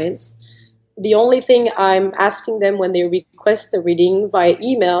clients. The only thing I'm asking them when they request the reading via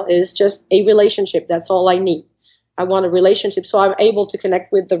email is just a relationship. That's all I need. I want a relationship so I'm able to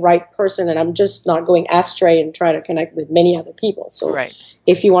connect with the right person, and I'm just not going astray and try to connect with many other people. So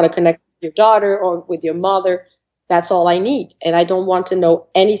if you want to connect with your daughter or with your mother, that's all I need. And I don't want to know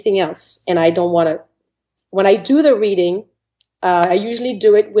anything else. And I don't want to, when I do the reading, I usually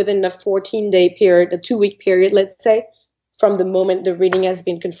do it within a 14-day period, a 2-week period, let's say, from the moment the reading has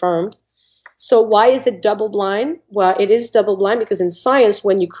been confirmed. So why is it double blind? Well, it is double blind because in science,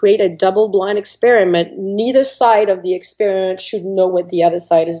 when you create a double blind experiment, neither side of the experiment should know what the other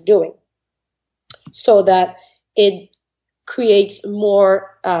side is doing, so that it creates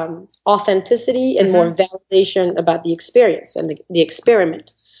more authenticity and more validation about the experience and the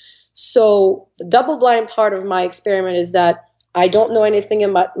experiment. So the double blind part of my experiment is that I don't know anything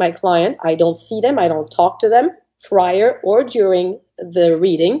about my client. I don't see them. I don't talk to them prior or during the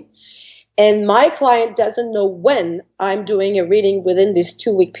reading. And my client doesn't know when I'm doing a reading within this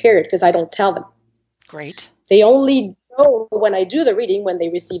 2-week period because I don't tell them. Great. They only know when I do the reading when they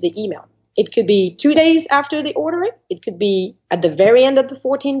receive the email. It could be 2 days after they order it. It could be at the very end of the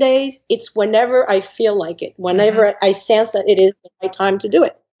 14 days. It's whenever I feel like it, whenever I sense that it is the right time to do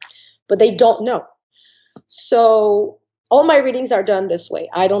it. But they don't know. So all my readings are done this way.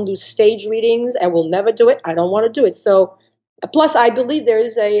 I don't do stage readings. I will never do it. I don't want to do it. So plus, I believe there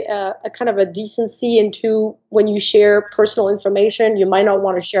is a kind of a decency into when you share personal information, you might not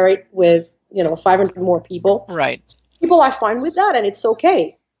want to share it with, 500 more people. Right. People are fine with that, and it's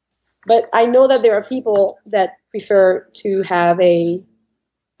okay. But I know that there are people that prefer to have a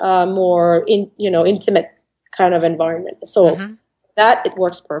more intimate kind of environment. So that it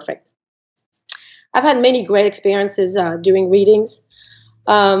works perfect. I've had many great experiences doing readings,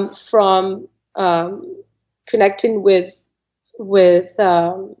 from connecting with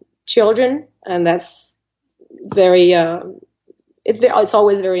children, and that's very it's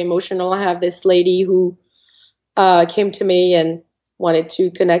always very emotional. I have this lady who came to me and wanted to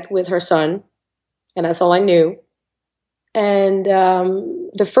connect with her son, and that's all I knew. And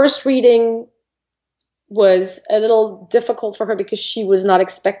the first reading was a little difficult for her because she was not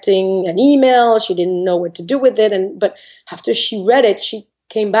expecting an email. She didn't know what to do with it. But after she read it, she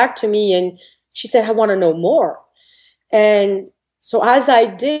came back to me and she said, I want to know more. And so as I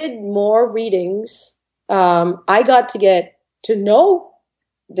did more readings, I got to get to know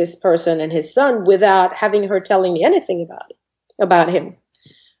this person and his son without having her telling me anything about him.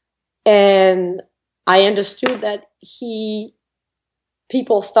 And I understood that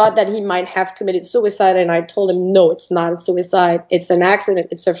people thought that he might have committed suicide, and I told him, no, it's not a suicide. It's an accident.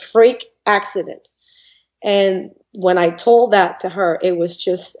 It's a freak accident. And when I told that to her, it was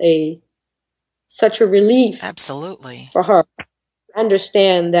just such a relief. Absolutely. For her to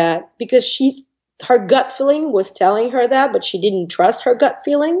understand that, because her gut feeling was telling her that, but she didn't trust her gut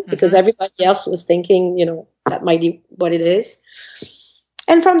feeling because everybody else was thinking, that might be what it is.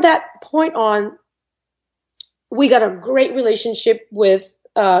 And from that point on, we got a great relationship with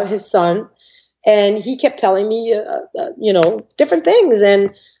his son, and he kept telling me, different things.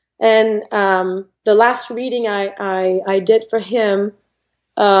 And the last reading I did for him,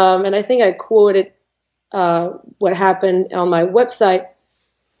 and I think I quoted what happened on my website.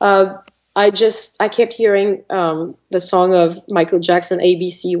 I kept hearing the song of Michael Jackson,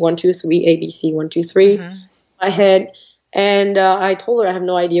 ABC 123, ABC 123, in my head. And I told her I have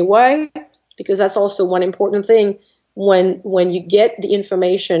no idea why, because that's also one important thing. When you get the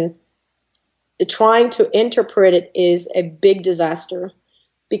information, trying to interpret it is a big disaster,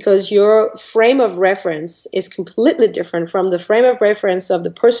 because your frame of reference is completely different from the frame of reference of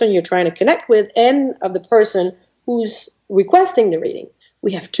the person you're trying to connect with and of the person who's requesting the reading.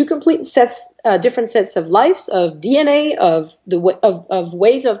 We have two complete different sets of lives, of DNA, of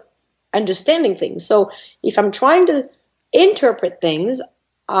ways of understanding things. So if I'm trying to interpret things,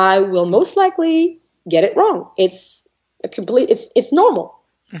 I will most likely get it wrong. It's normal.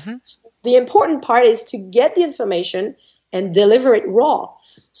 So the important part is to get the information and deliver it raw.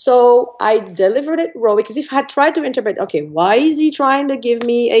 So I delivered it raw, because if I had tried to interpret, okay, why is he trying to give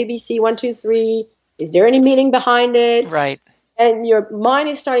me ABC 123? Is there any meaning behind it? Right. And your mind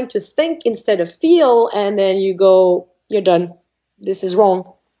is starting to think instead of feel, and then you go, you're done. This is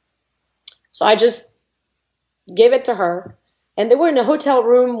wrong. So I just gave it to her. And they were in a hotel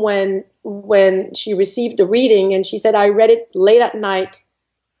room when she received the reading, and she said, I read it late at night,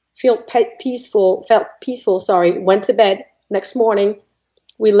 felt peaceful, went to bed. Next morning,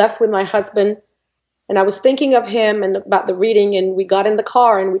 we left with my husband, and I was thinking of him and about the reading, and we got in the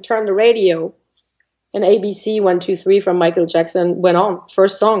car and we turned the radio, and ABC 123 from Michael Jackson went on,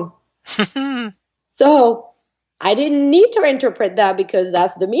 first song. So I didn't need to interpret that, because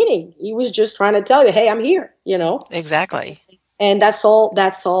that's the meaning. He was just trying to tell you, hey, I'm here, Exactly. And that's all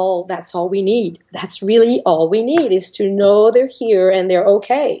we need. That's really all we need, is to know they're here and they're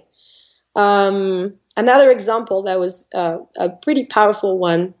okay. Another example that was a pretty powerful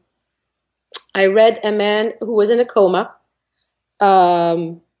one. I read a man who was in a coma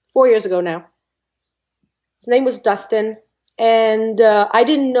 4 years ago now. His name was Dustin. And I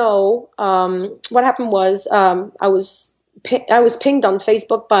didn't know. What happened was I was pinged on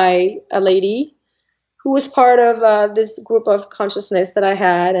Facebook by a lady who was part of this group of consciousness that I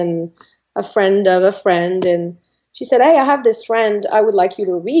had, and a friend of a friend. And she said, "Hey, I have this friend I would like you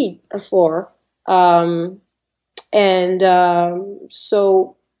to read for."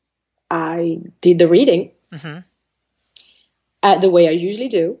 So I did the reading the way I usually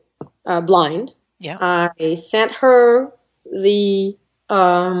do, blind. Yeah. I sent her the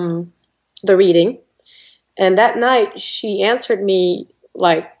reading, and that night she answered me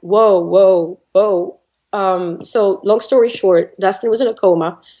like, "Whoa, whoa, whoa." So long story short, Dustin was in a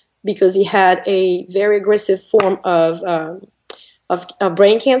coma because he had a very aggressive form of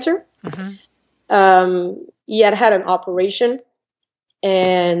brain cancer. He had an operation,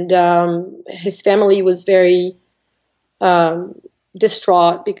 and his family was very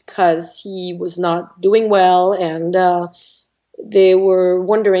distraught because he was not doing well, and they were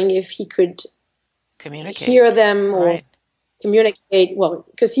wondering if he could hear them or communicate. Well,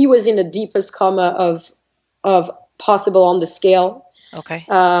 because he was in the deepest coma of possible on the scale. Okay.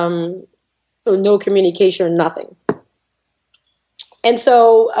 So no communication, nothing. And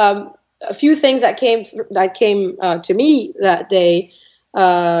so a few things that came to me that day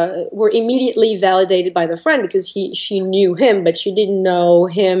were immediately validated by the friend, because she knew him, but she didn't know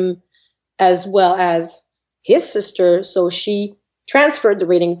him as well as his sister. So she transferred the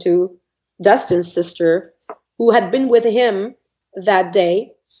reading to Dustin's sister, who had been with him that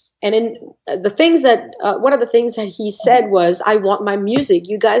day. And in the things that one of the things that he said was, "I want my music.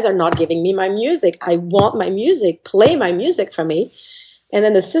 You guys are not giving me my music. I want my music. Play my music for me." And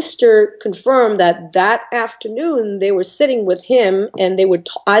then the sister confirmed that afternoon they were sitting with him, and they would,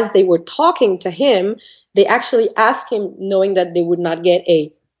 as they were talking to him, they actually asked him, knowing that they would not get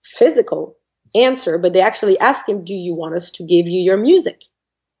a physical answer, but they actually asked him, "Do you want us to give you your music?"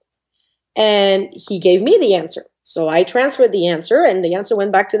 And he gave me the answer. So I transferred the answer, and the answer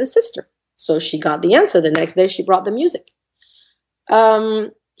went back to the sister. So she got the answer. The next day she brought the music.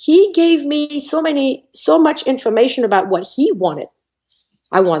 He gave me so much information about what he wanted.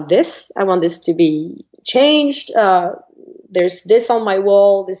 I want this to be changed. There's this on my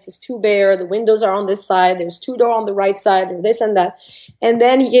wall. This is too bare. The windows are on this side. There's 2 doors on the right side. There's this and that. And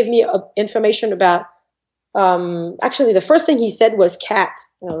then he gave me information about, actually the first thing he said was cat.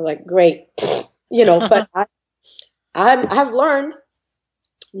 And I was like, great, but I've learned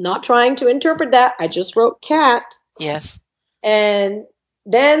not trying to interpret that. I just wrote cat. Yes. And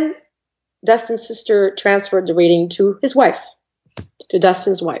then Dustin's sister transferred the reading to his wife, to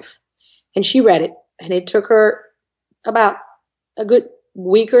Dustin's wife. And she read it. And it took her about a good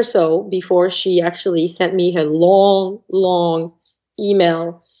week or so before she actually sent me her long, long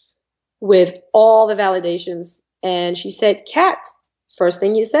email with all the validations. And she said, "Cat, first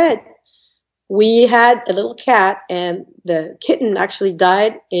thing you said. We had a little cat, and the kitten actually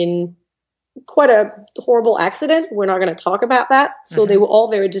died in quite a horrible accident. We're not going to talk about that." So they were all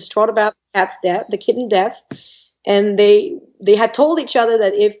very distraught about the cat's death, the kitten death. And they had told each other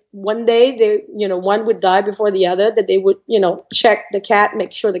that if one day one would die before the other, that they would, check the cat,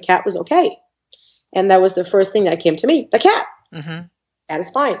 make sure the cat was okay. And that was the first thing that came to me, the cat. Cat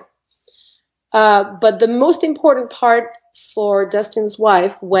is fine. But the most important part for Dustin's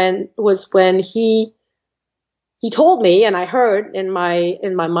wife was when he told me, and I heard in my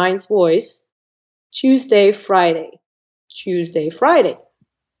mind's voice, Tuesday, Friday.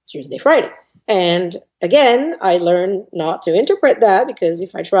 And again, I learned not to interpret that, because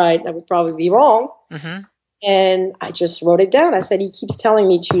if I tried, that would probably be wrong. And I just wrote it down. I said, he keeps telling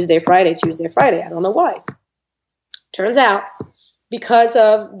me Tuesday, Friday. I don't know why. Turns out, because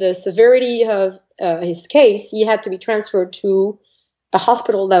of the severity of his case, he had to be transferred to a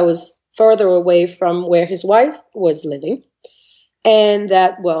hospital that was further away from where his wife was living. And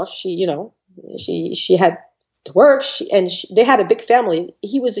that, well, she had to work, they had a big family.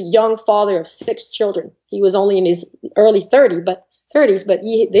 He was a young father of 6 children. He was only in his early 30s, but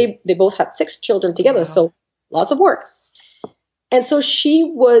they both had 6 children together. Wow. So lots of work. And so she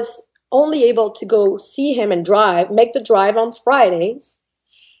was only able to go see him and make the drive on Fridays.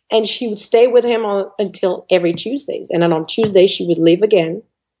 And she would stay with him until every Tuesdays. And then on Tuesday, she would leave again,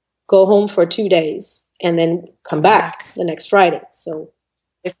 go home for 2 days, and then come back the next Friday. So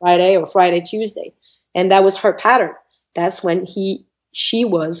Friday or Friday, Tuesday. And that was her pattern. That's when she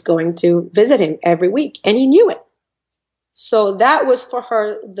was going to visit him every week. And he knew it. So that was for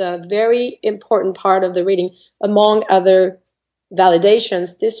her the very important part of the reading. Among other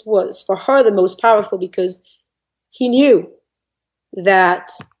validations, this was for her the most powerful, because he knew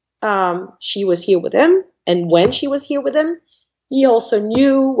that she was here with him. and when she was here with him. He also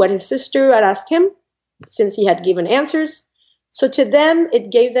knew what his sister had asked him, since he had given answers. So to them, it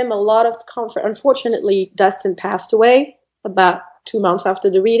gave them a lot of comfort. Unfortunately, Dustin passed away about 2 months after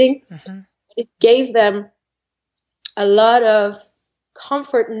the reading. Mm-hmm. It gave them a lot of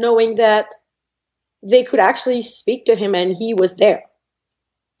comfort knowing that they could actually speak to him and he was there.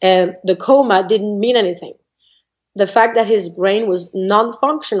 And the coma didn't mean anything. The fact that his brain was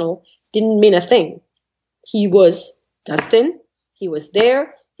non-functional didn't mean a thing. He was Dustin. He was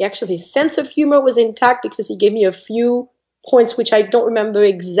there. His sense of humor was intact because he gave me a few points, which I don't remember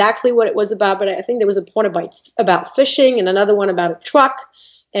exactly what it was about, but I think there was a point about fishing and another one about a truck,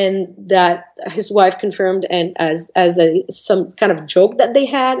 and that his wife confirmed, and as some kind of joke that they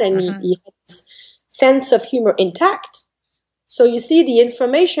had, and mm-hmm. he had his sense of humor intact. So you see, the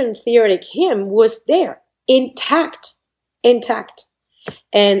information theoretic him was there, intact.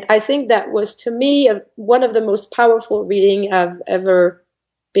 And I think that was, to me, one of the most powerful reading I've ever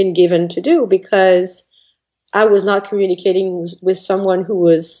been given to do, because I was not communicating with someone who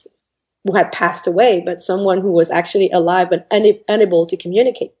had passed away, but someone who was actually alive but unable to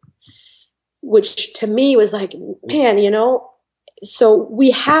communicate, which to me was like, man, so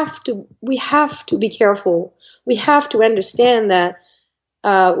we have to be careful. We have to understand that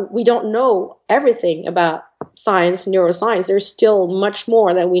we don't know everything about science, neuroscience. There's still much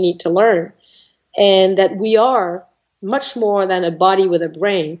more that we need to learn, and that we are much more than a body with a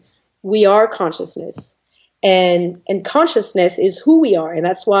brain. We are consciousness, and consciousness is who we are. And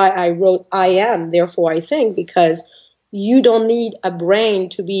that's why I wrote I am, therefore I think, because you don't need a brain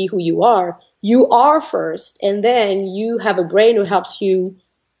to be who you are. You are first, and then you have a brain who helps you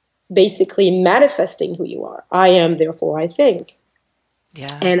basically manifesting who you are. I am, therefore I think.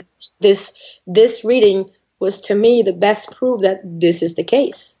 Yeah. And this reading was, to me, the best proof that this is the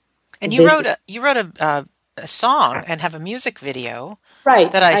case. And you wrote a song and have a music video.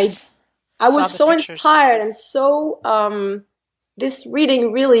 Right. That I was so pictures. Inspired, and so this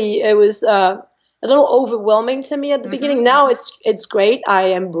reading really, it was a little overwhelming to me at the mm-hmm. beginning. Now it's great.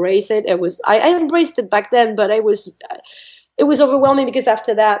 I embrace it. I embraced it back then, but it was overwhelming because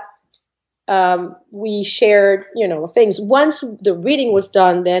after that, we shared, things. Once the reading was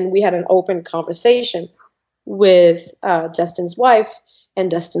done, then we had an open conversation with Dustin's wife and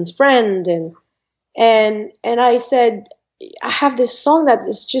Dustin's friend, and I said, I have this song that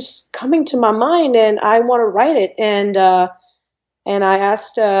is just coming to my mind, and I want to write it. And I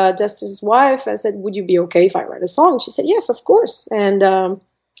asked Dustin's wife, I said, would you be okay if I write a song? She said, yes, of course. And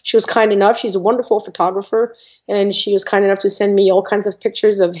she was kind enough. She's a wonderful photographer, and she was kind enough to send me all kinds of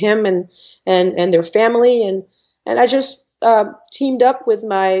pictures of him and their family. And I just teamed up with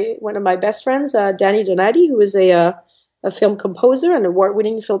one of my best friends, Danny Donati, who is a film composer, an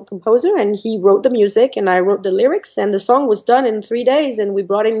award-winning film composer, and he wrote the music and I wrote the lyrics, and the song was done in 3 days, and we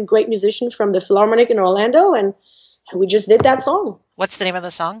brought in great musicians from the Philharmonic in Orlando, and we just did that song. What's the name of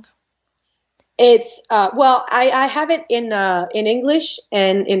the song? It's I have it in English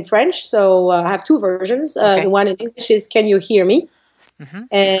and in French, so I have two versions. Okay. The one in English is "Can You Hear Me," mm-hmm.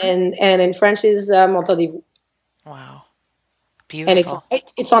 and in French is "M'entendez-vous." Wow, beautiful! And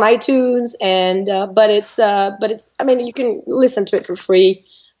it's on iTunes, and but it's I mean, you can listen to it for free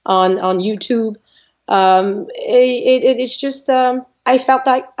on YouTube. It's just I felt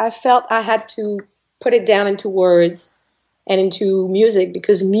I had to put it down into words and into music,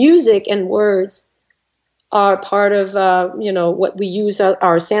 because music and words are part of, what we use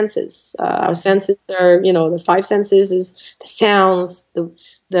our senses. Our senses are, the five senses is the sounds,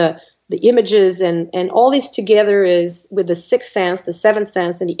 the images, and all this together is, with the sixth sense, the seventh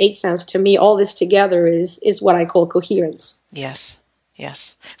sense, and the eighth sense, to me, all this together is what I call coherence. Yes.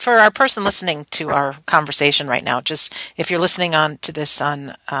 Yes. For our person listening to our conversation right now, just if you're listening to this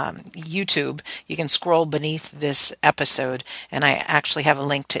on YouTube, you can scroll beneath this episode, and I actually have a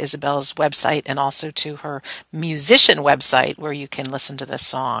link to Isabelle's website and also to her musician website where you can listen to this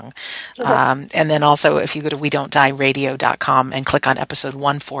song. Okay. And then also, if you go to WeDon'tDieRadio.com and click on episode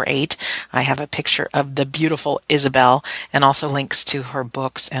 148, I have a picture of the beautiful Isabelle and also links to her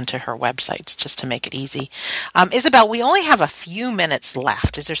books and to her websites, just to make it easy. Isabelle, we only have a few minutes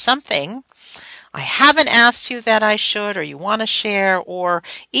left. Is there something I haven't asked you that I should, or you want to share? Or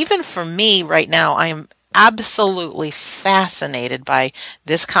even for me right now, I am absolutely fascinated by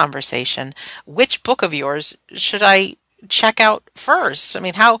this conversation. Which book of yours should I check out first? I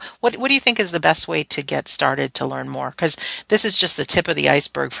mean, what do you think is the best way to get started to learn more? Because this is just the tip of the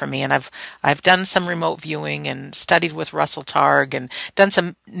iceberg for me, and I've done some remote viewing and studied with Russell Targ and done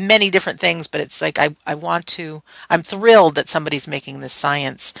some many different things, but it's like I'm thrilled that somebody's making this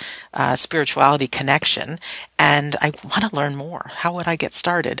science spirituality connection, and I want to learn more. How would I get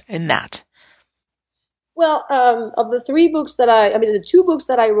started in that? Well, of the three books the two books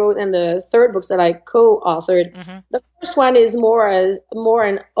that I wrote and the third books that I co-authored, Mm-hmm. the first one is more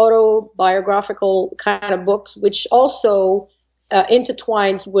an autobiographical kind of books, which also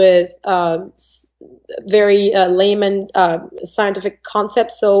intertwines with very layman scientific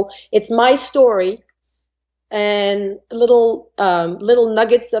concepts. So it's my story and little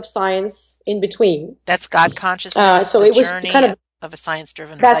nuggets of science in between. That's God consciousness, So the it was journey kind of of a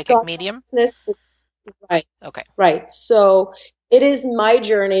science-driven that's psychic medium. consciousness. Right. Okay. Right. So it is my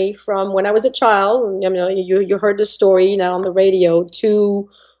journey from when I was a child. You heard the story now on the radio to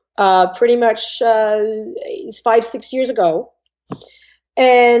pretty much 5-6 years ago.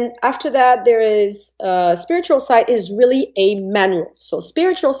 And after that, there is spiritual side is really a manual. So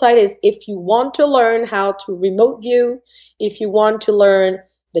spiritual side is if you want to learn how to remote view, if you want to learn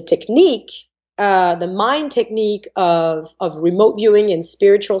the technique, the mind technique of remote viewing and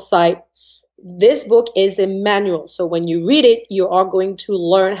spiritual sight. This book is a manual. So when you read it, you are going to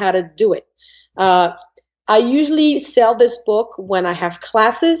learn how to do it. I usually sell this book when I have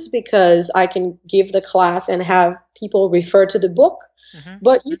classes because I can give the class and have people refer to the book. Mm-hmm.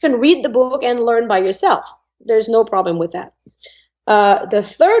 But you can read the book and learn by yourself. There's no problem with that. The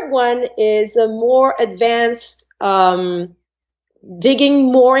third one is a more advanced,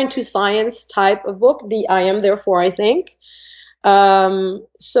 digging more into science type of book, the I Am Therefore I Think.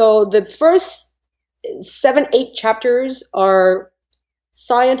 So the first 7-8 chapters are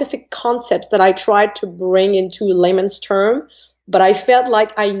scientific concepts that I tried to bring into layman's term, but I felt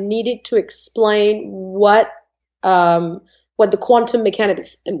like I needed to explain what the quantum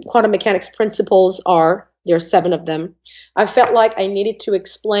mechanics principles are. There are 7 of them. I felt like I needed to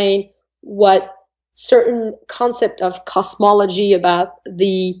explain what certain concept of cosmology about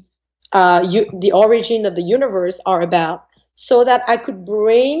the origin of the universe are about, so that I could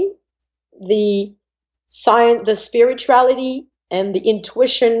bring the science, the spirituality, and the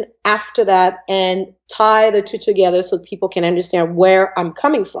intuition after that and tie the two together so people can understand where I'm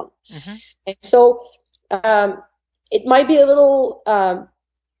coming from. Mm-hmm. And so it might be a little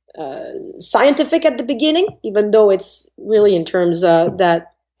scientific at the beginning, even though it's really in terms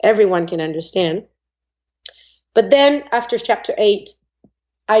that everyone can understand. But then after chapter 8,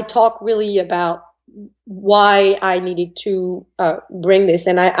 I talk really about why I needed to bring this,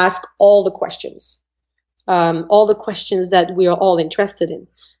 and I ask all the questions that we are all interested in.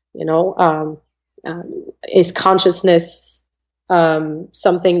 Is consciousness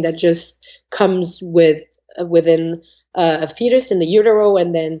something that just comes within a fetus in the utero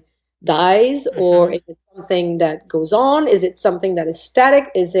and then dies, or is it something that goes on? Is it something that is static?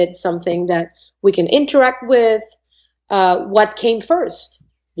 Is it something that we can interact with? What came first?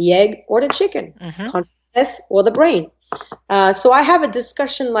 The egg or the chicken, consciousness or the brain. So I have a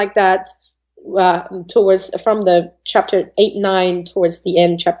discussion like that from the chapter 8, 9 towards the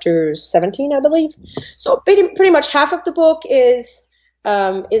end, chapter 17, I believe. So pretty much half of the book is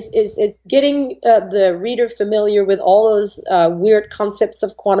getting the reader familiar with all those weird concepts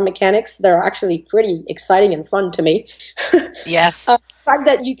of quantum mechanics. They're actually pretty exciting and fun to me. Yes. The fact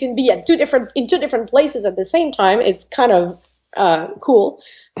that you can be in two different places at the same time is kind of cool.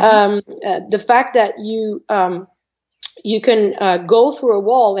 The fact that you can go through a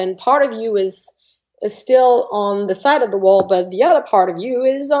wall and part of you is still on the side of the wall, but the other part of you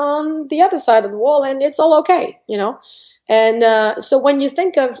is on the other side of the wall, and it's all okay, And so when you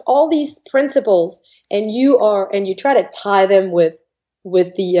think of all these principles and you try to tie them with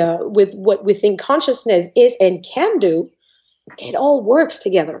what we think consciousness is and can do, it all works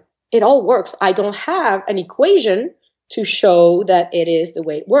together. It all works. I don't have an equation to show that it is the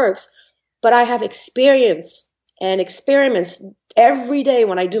way it works, but I have experience and experiments every day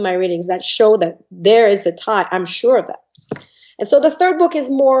when I do my readings that show that there is a tie. I'm sure of that. And so the third book is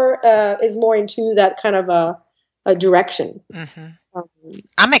more into that kind of a direction. Mm-hmm.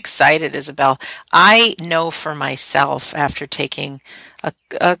 I'm excited, Isabelle. I know for myself after taking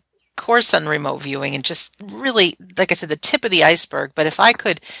a course on remote viewing and just really, like I said, the tip of the iceberg, but if I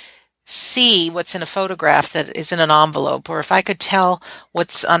could see what's in a photograph that is in an envelope, or if I could tell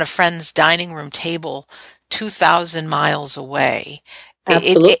what's on a friend's dining room table 2,000 miles away,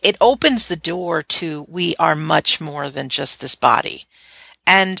 it opens the door to we are much more than just this body.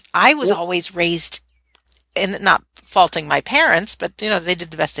 And I was always raised, and not faulting my parents, but they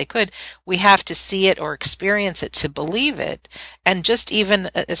did the best they could. We have to see it or experience it to believe it. And just even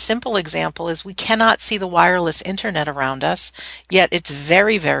a simple example is we cannot see the wireless internet around us, yet it's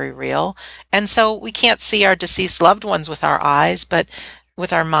very, very real. And so we can't see our deceased loved ones with our eyes, but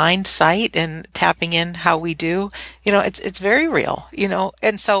with our mind sight and tapping in how we do, it's very real,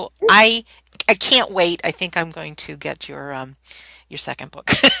 and so I can't wait. I think I'm going to get your second book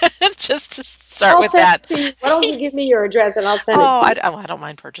just to start with that. Why don't you give me your address and I'll send it? I don't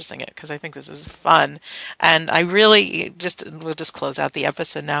mind purchasing it because I think this is fun, and I really we'll just close out the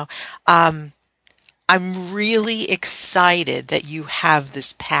episode now. I'm really excited that you have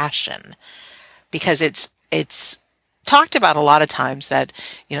this passion because it's talked about a lot of times that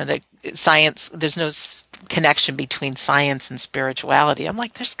that science, there's no connection between science and spirituality. I'm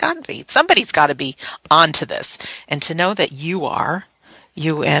like, there's got to be, somebody's got to be onto this, and to know that you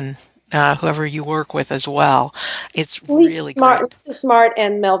and whoever you work with as well, it's really great. Lisa Smart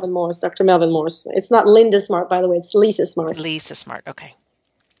and Melvin Morse, Dr. Melvin Morse. It's not Linda Smart, by the way. It's Lisa Smart. Lisa Smart. Okay.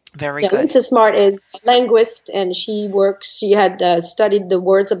 Very good. Lisa Smart is a linguist, and she had studied the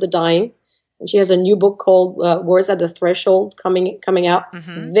words of the dying. And she has a new book called Words at the Threshold coming out.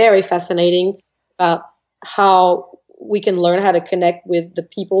 Mm-hmm. Very fascinating about how we can learn how to connect with the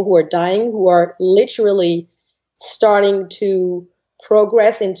people who are dying, who are literally starting to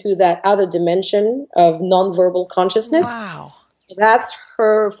progress into that other dimension of nonverbal consciousness. Wow. That's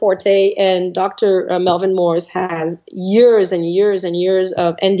her forte. And Dr. Melvin Morse has years and years and years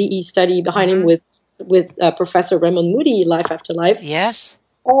of NDE study behind him with Professor Raymond Moody, Life After Life. Yes.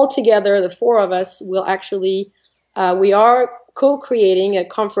 All together, the four of us will actually, we are co-creating a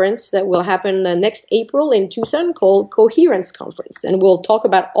conference that will happen next April in Tucson called Coherence Conference. And we'll talk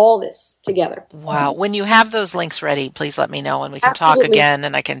about all this together. Wow. When you have those links ready, please let me know and we can talk again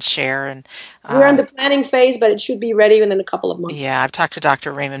and I can share. And we're in the planning phase, but it should be ready within a couple of months. Yeah, I've talked to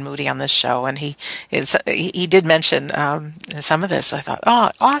Dr. Raymond Moody on this show, and he did mention some of this. I thought, oh,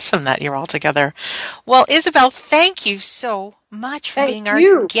 awesome that you're all together. Well, Isabelle, thank you so much for being our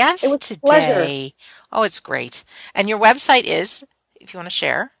guest today. Pleasure. Oh, it's great. And your website is, if you want to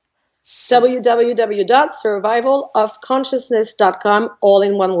share, www.survivalofconsciousness.com, all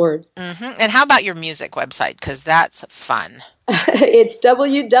in one word. Mm-hmm. And how about your music website? Because that's fun. It's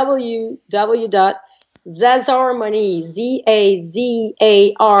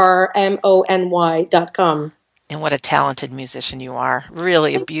www.zazarmony.com. And what a talented musician you are.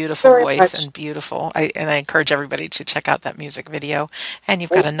 Really a beautiful voice and beautiful. I encourage everybody to check out that music video. And you've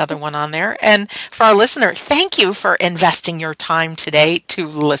got another one on there. And for our listener, thank you for investing your time today to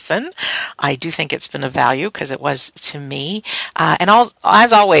listen. I do think it's been of value because it was to me.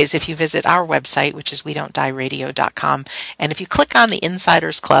 As always, if you visit our website, which is wedon'tdieradio.com, and if you click on the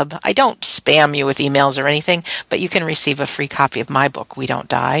Insiders Club, I don't spam you with emails or anything, but you can receive a free copy of my book, We Don't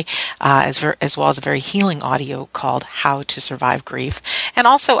Die, as well as a very healing audio called How to Survive Grief. And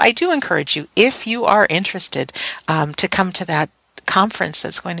also, I do encourage you, if you are interested, to come to that conference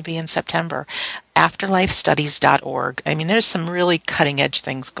that's going to be in September, afterlifestudies.org. I mean, there's some really cutting-edge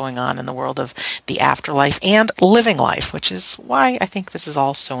things going on in the world of the afterlife and living life, which is why I think this is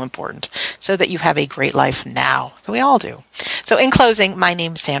all so important, so that you have a great life now, that we all do. So in closing, my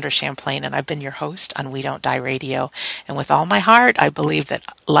name is Sandra Champlain, and I've been your host on We Don't Die Radio. And with all my heart, I believe that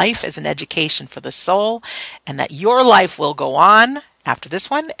life is an education for the soul, and that your life will go on after this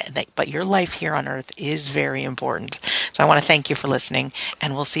one, but your life here on earth is very important. So I want to thank you for listening,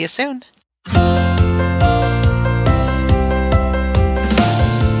 and we'll see you soon.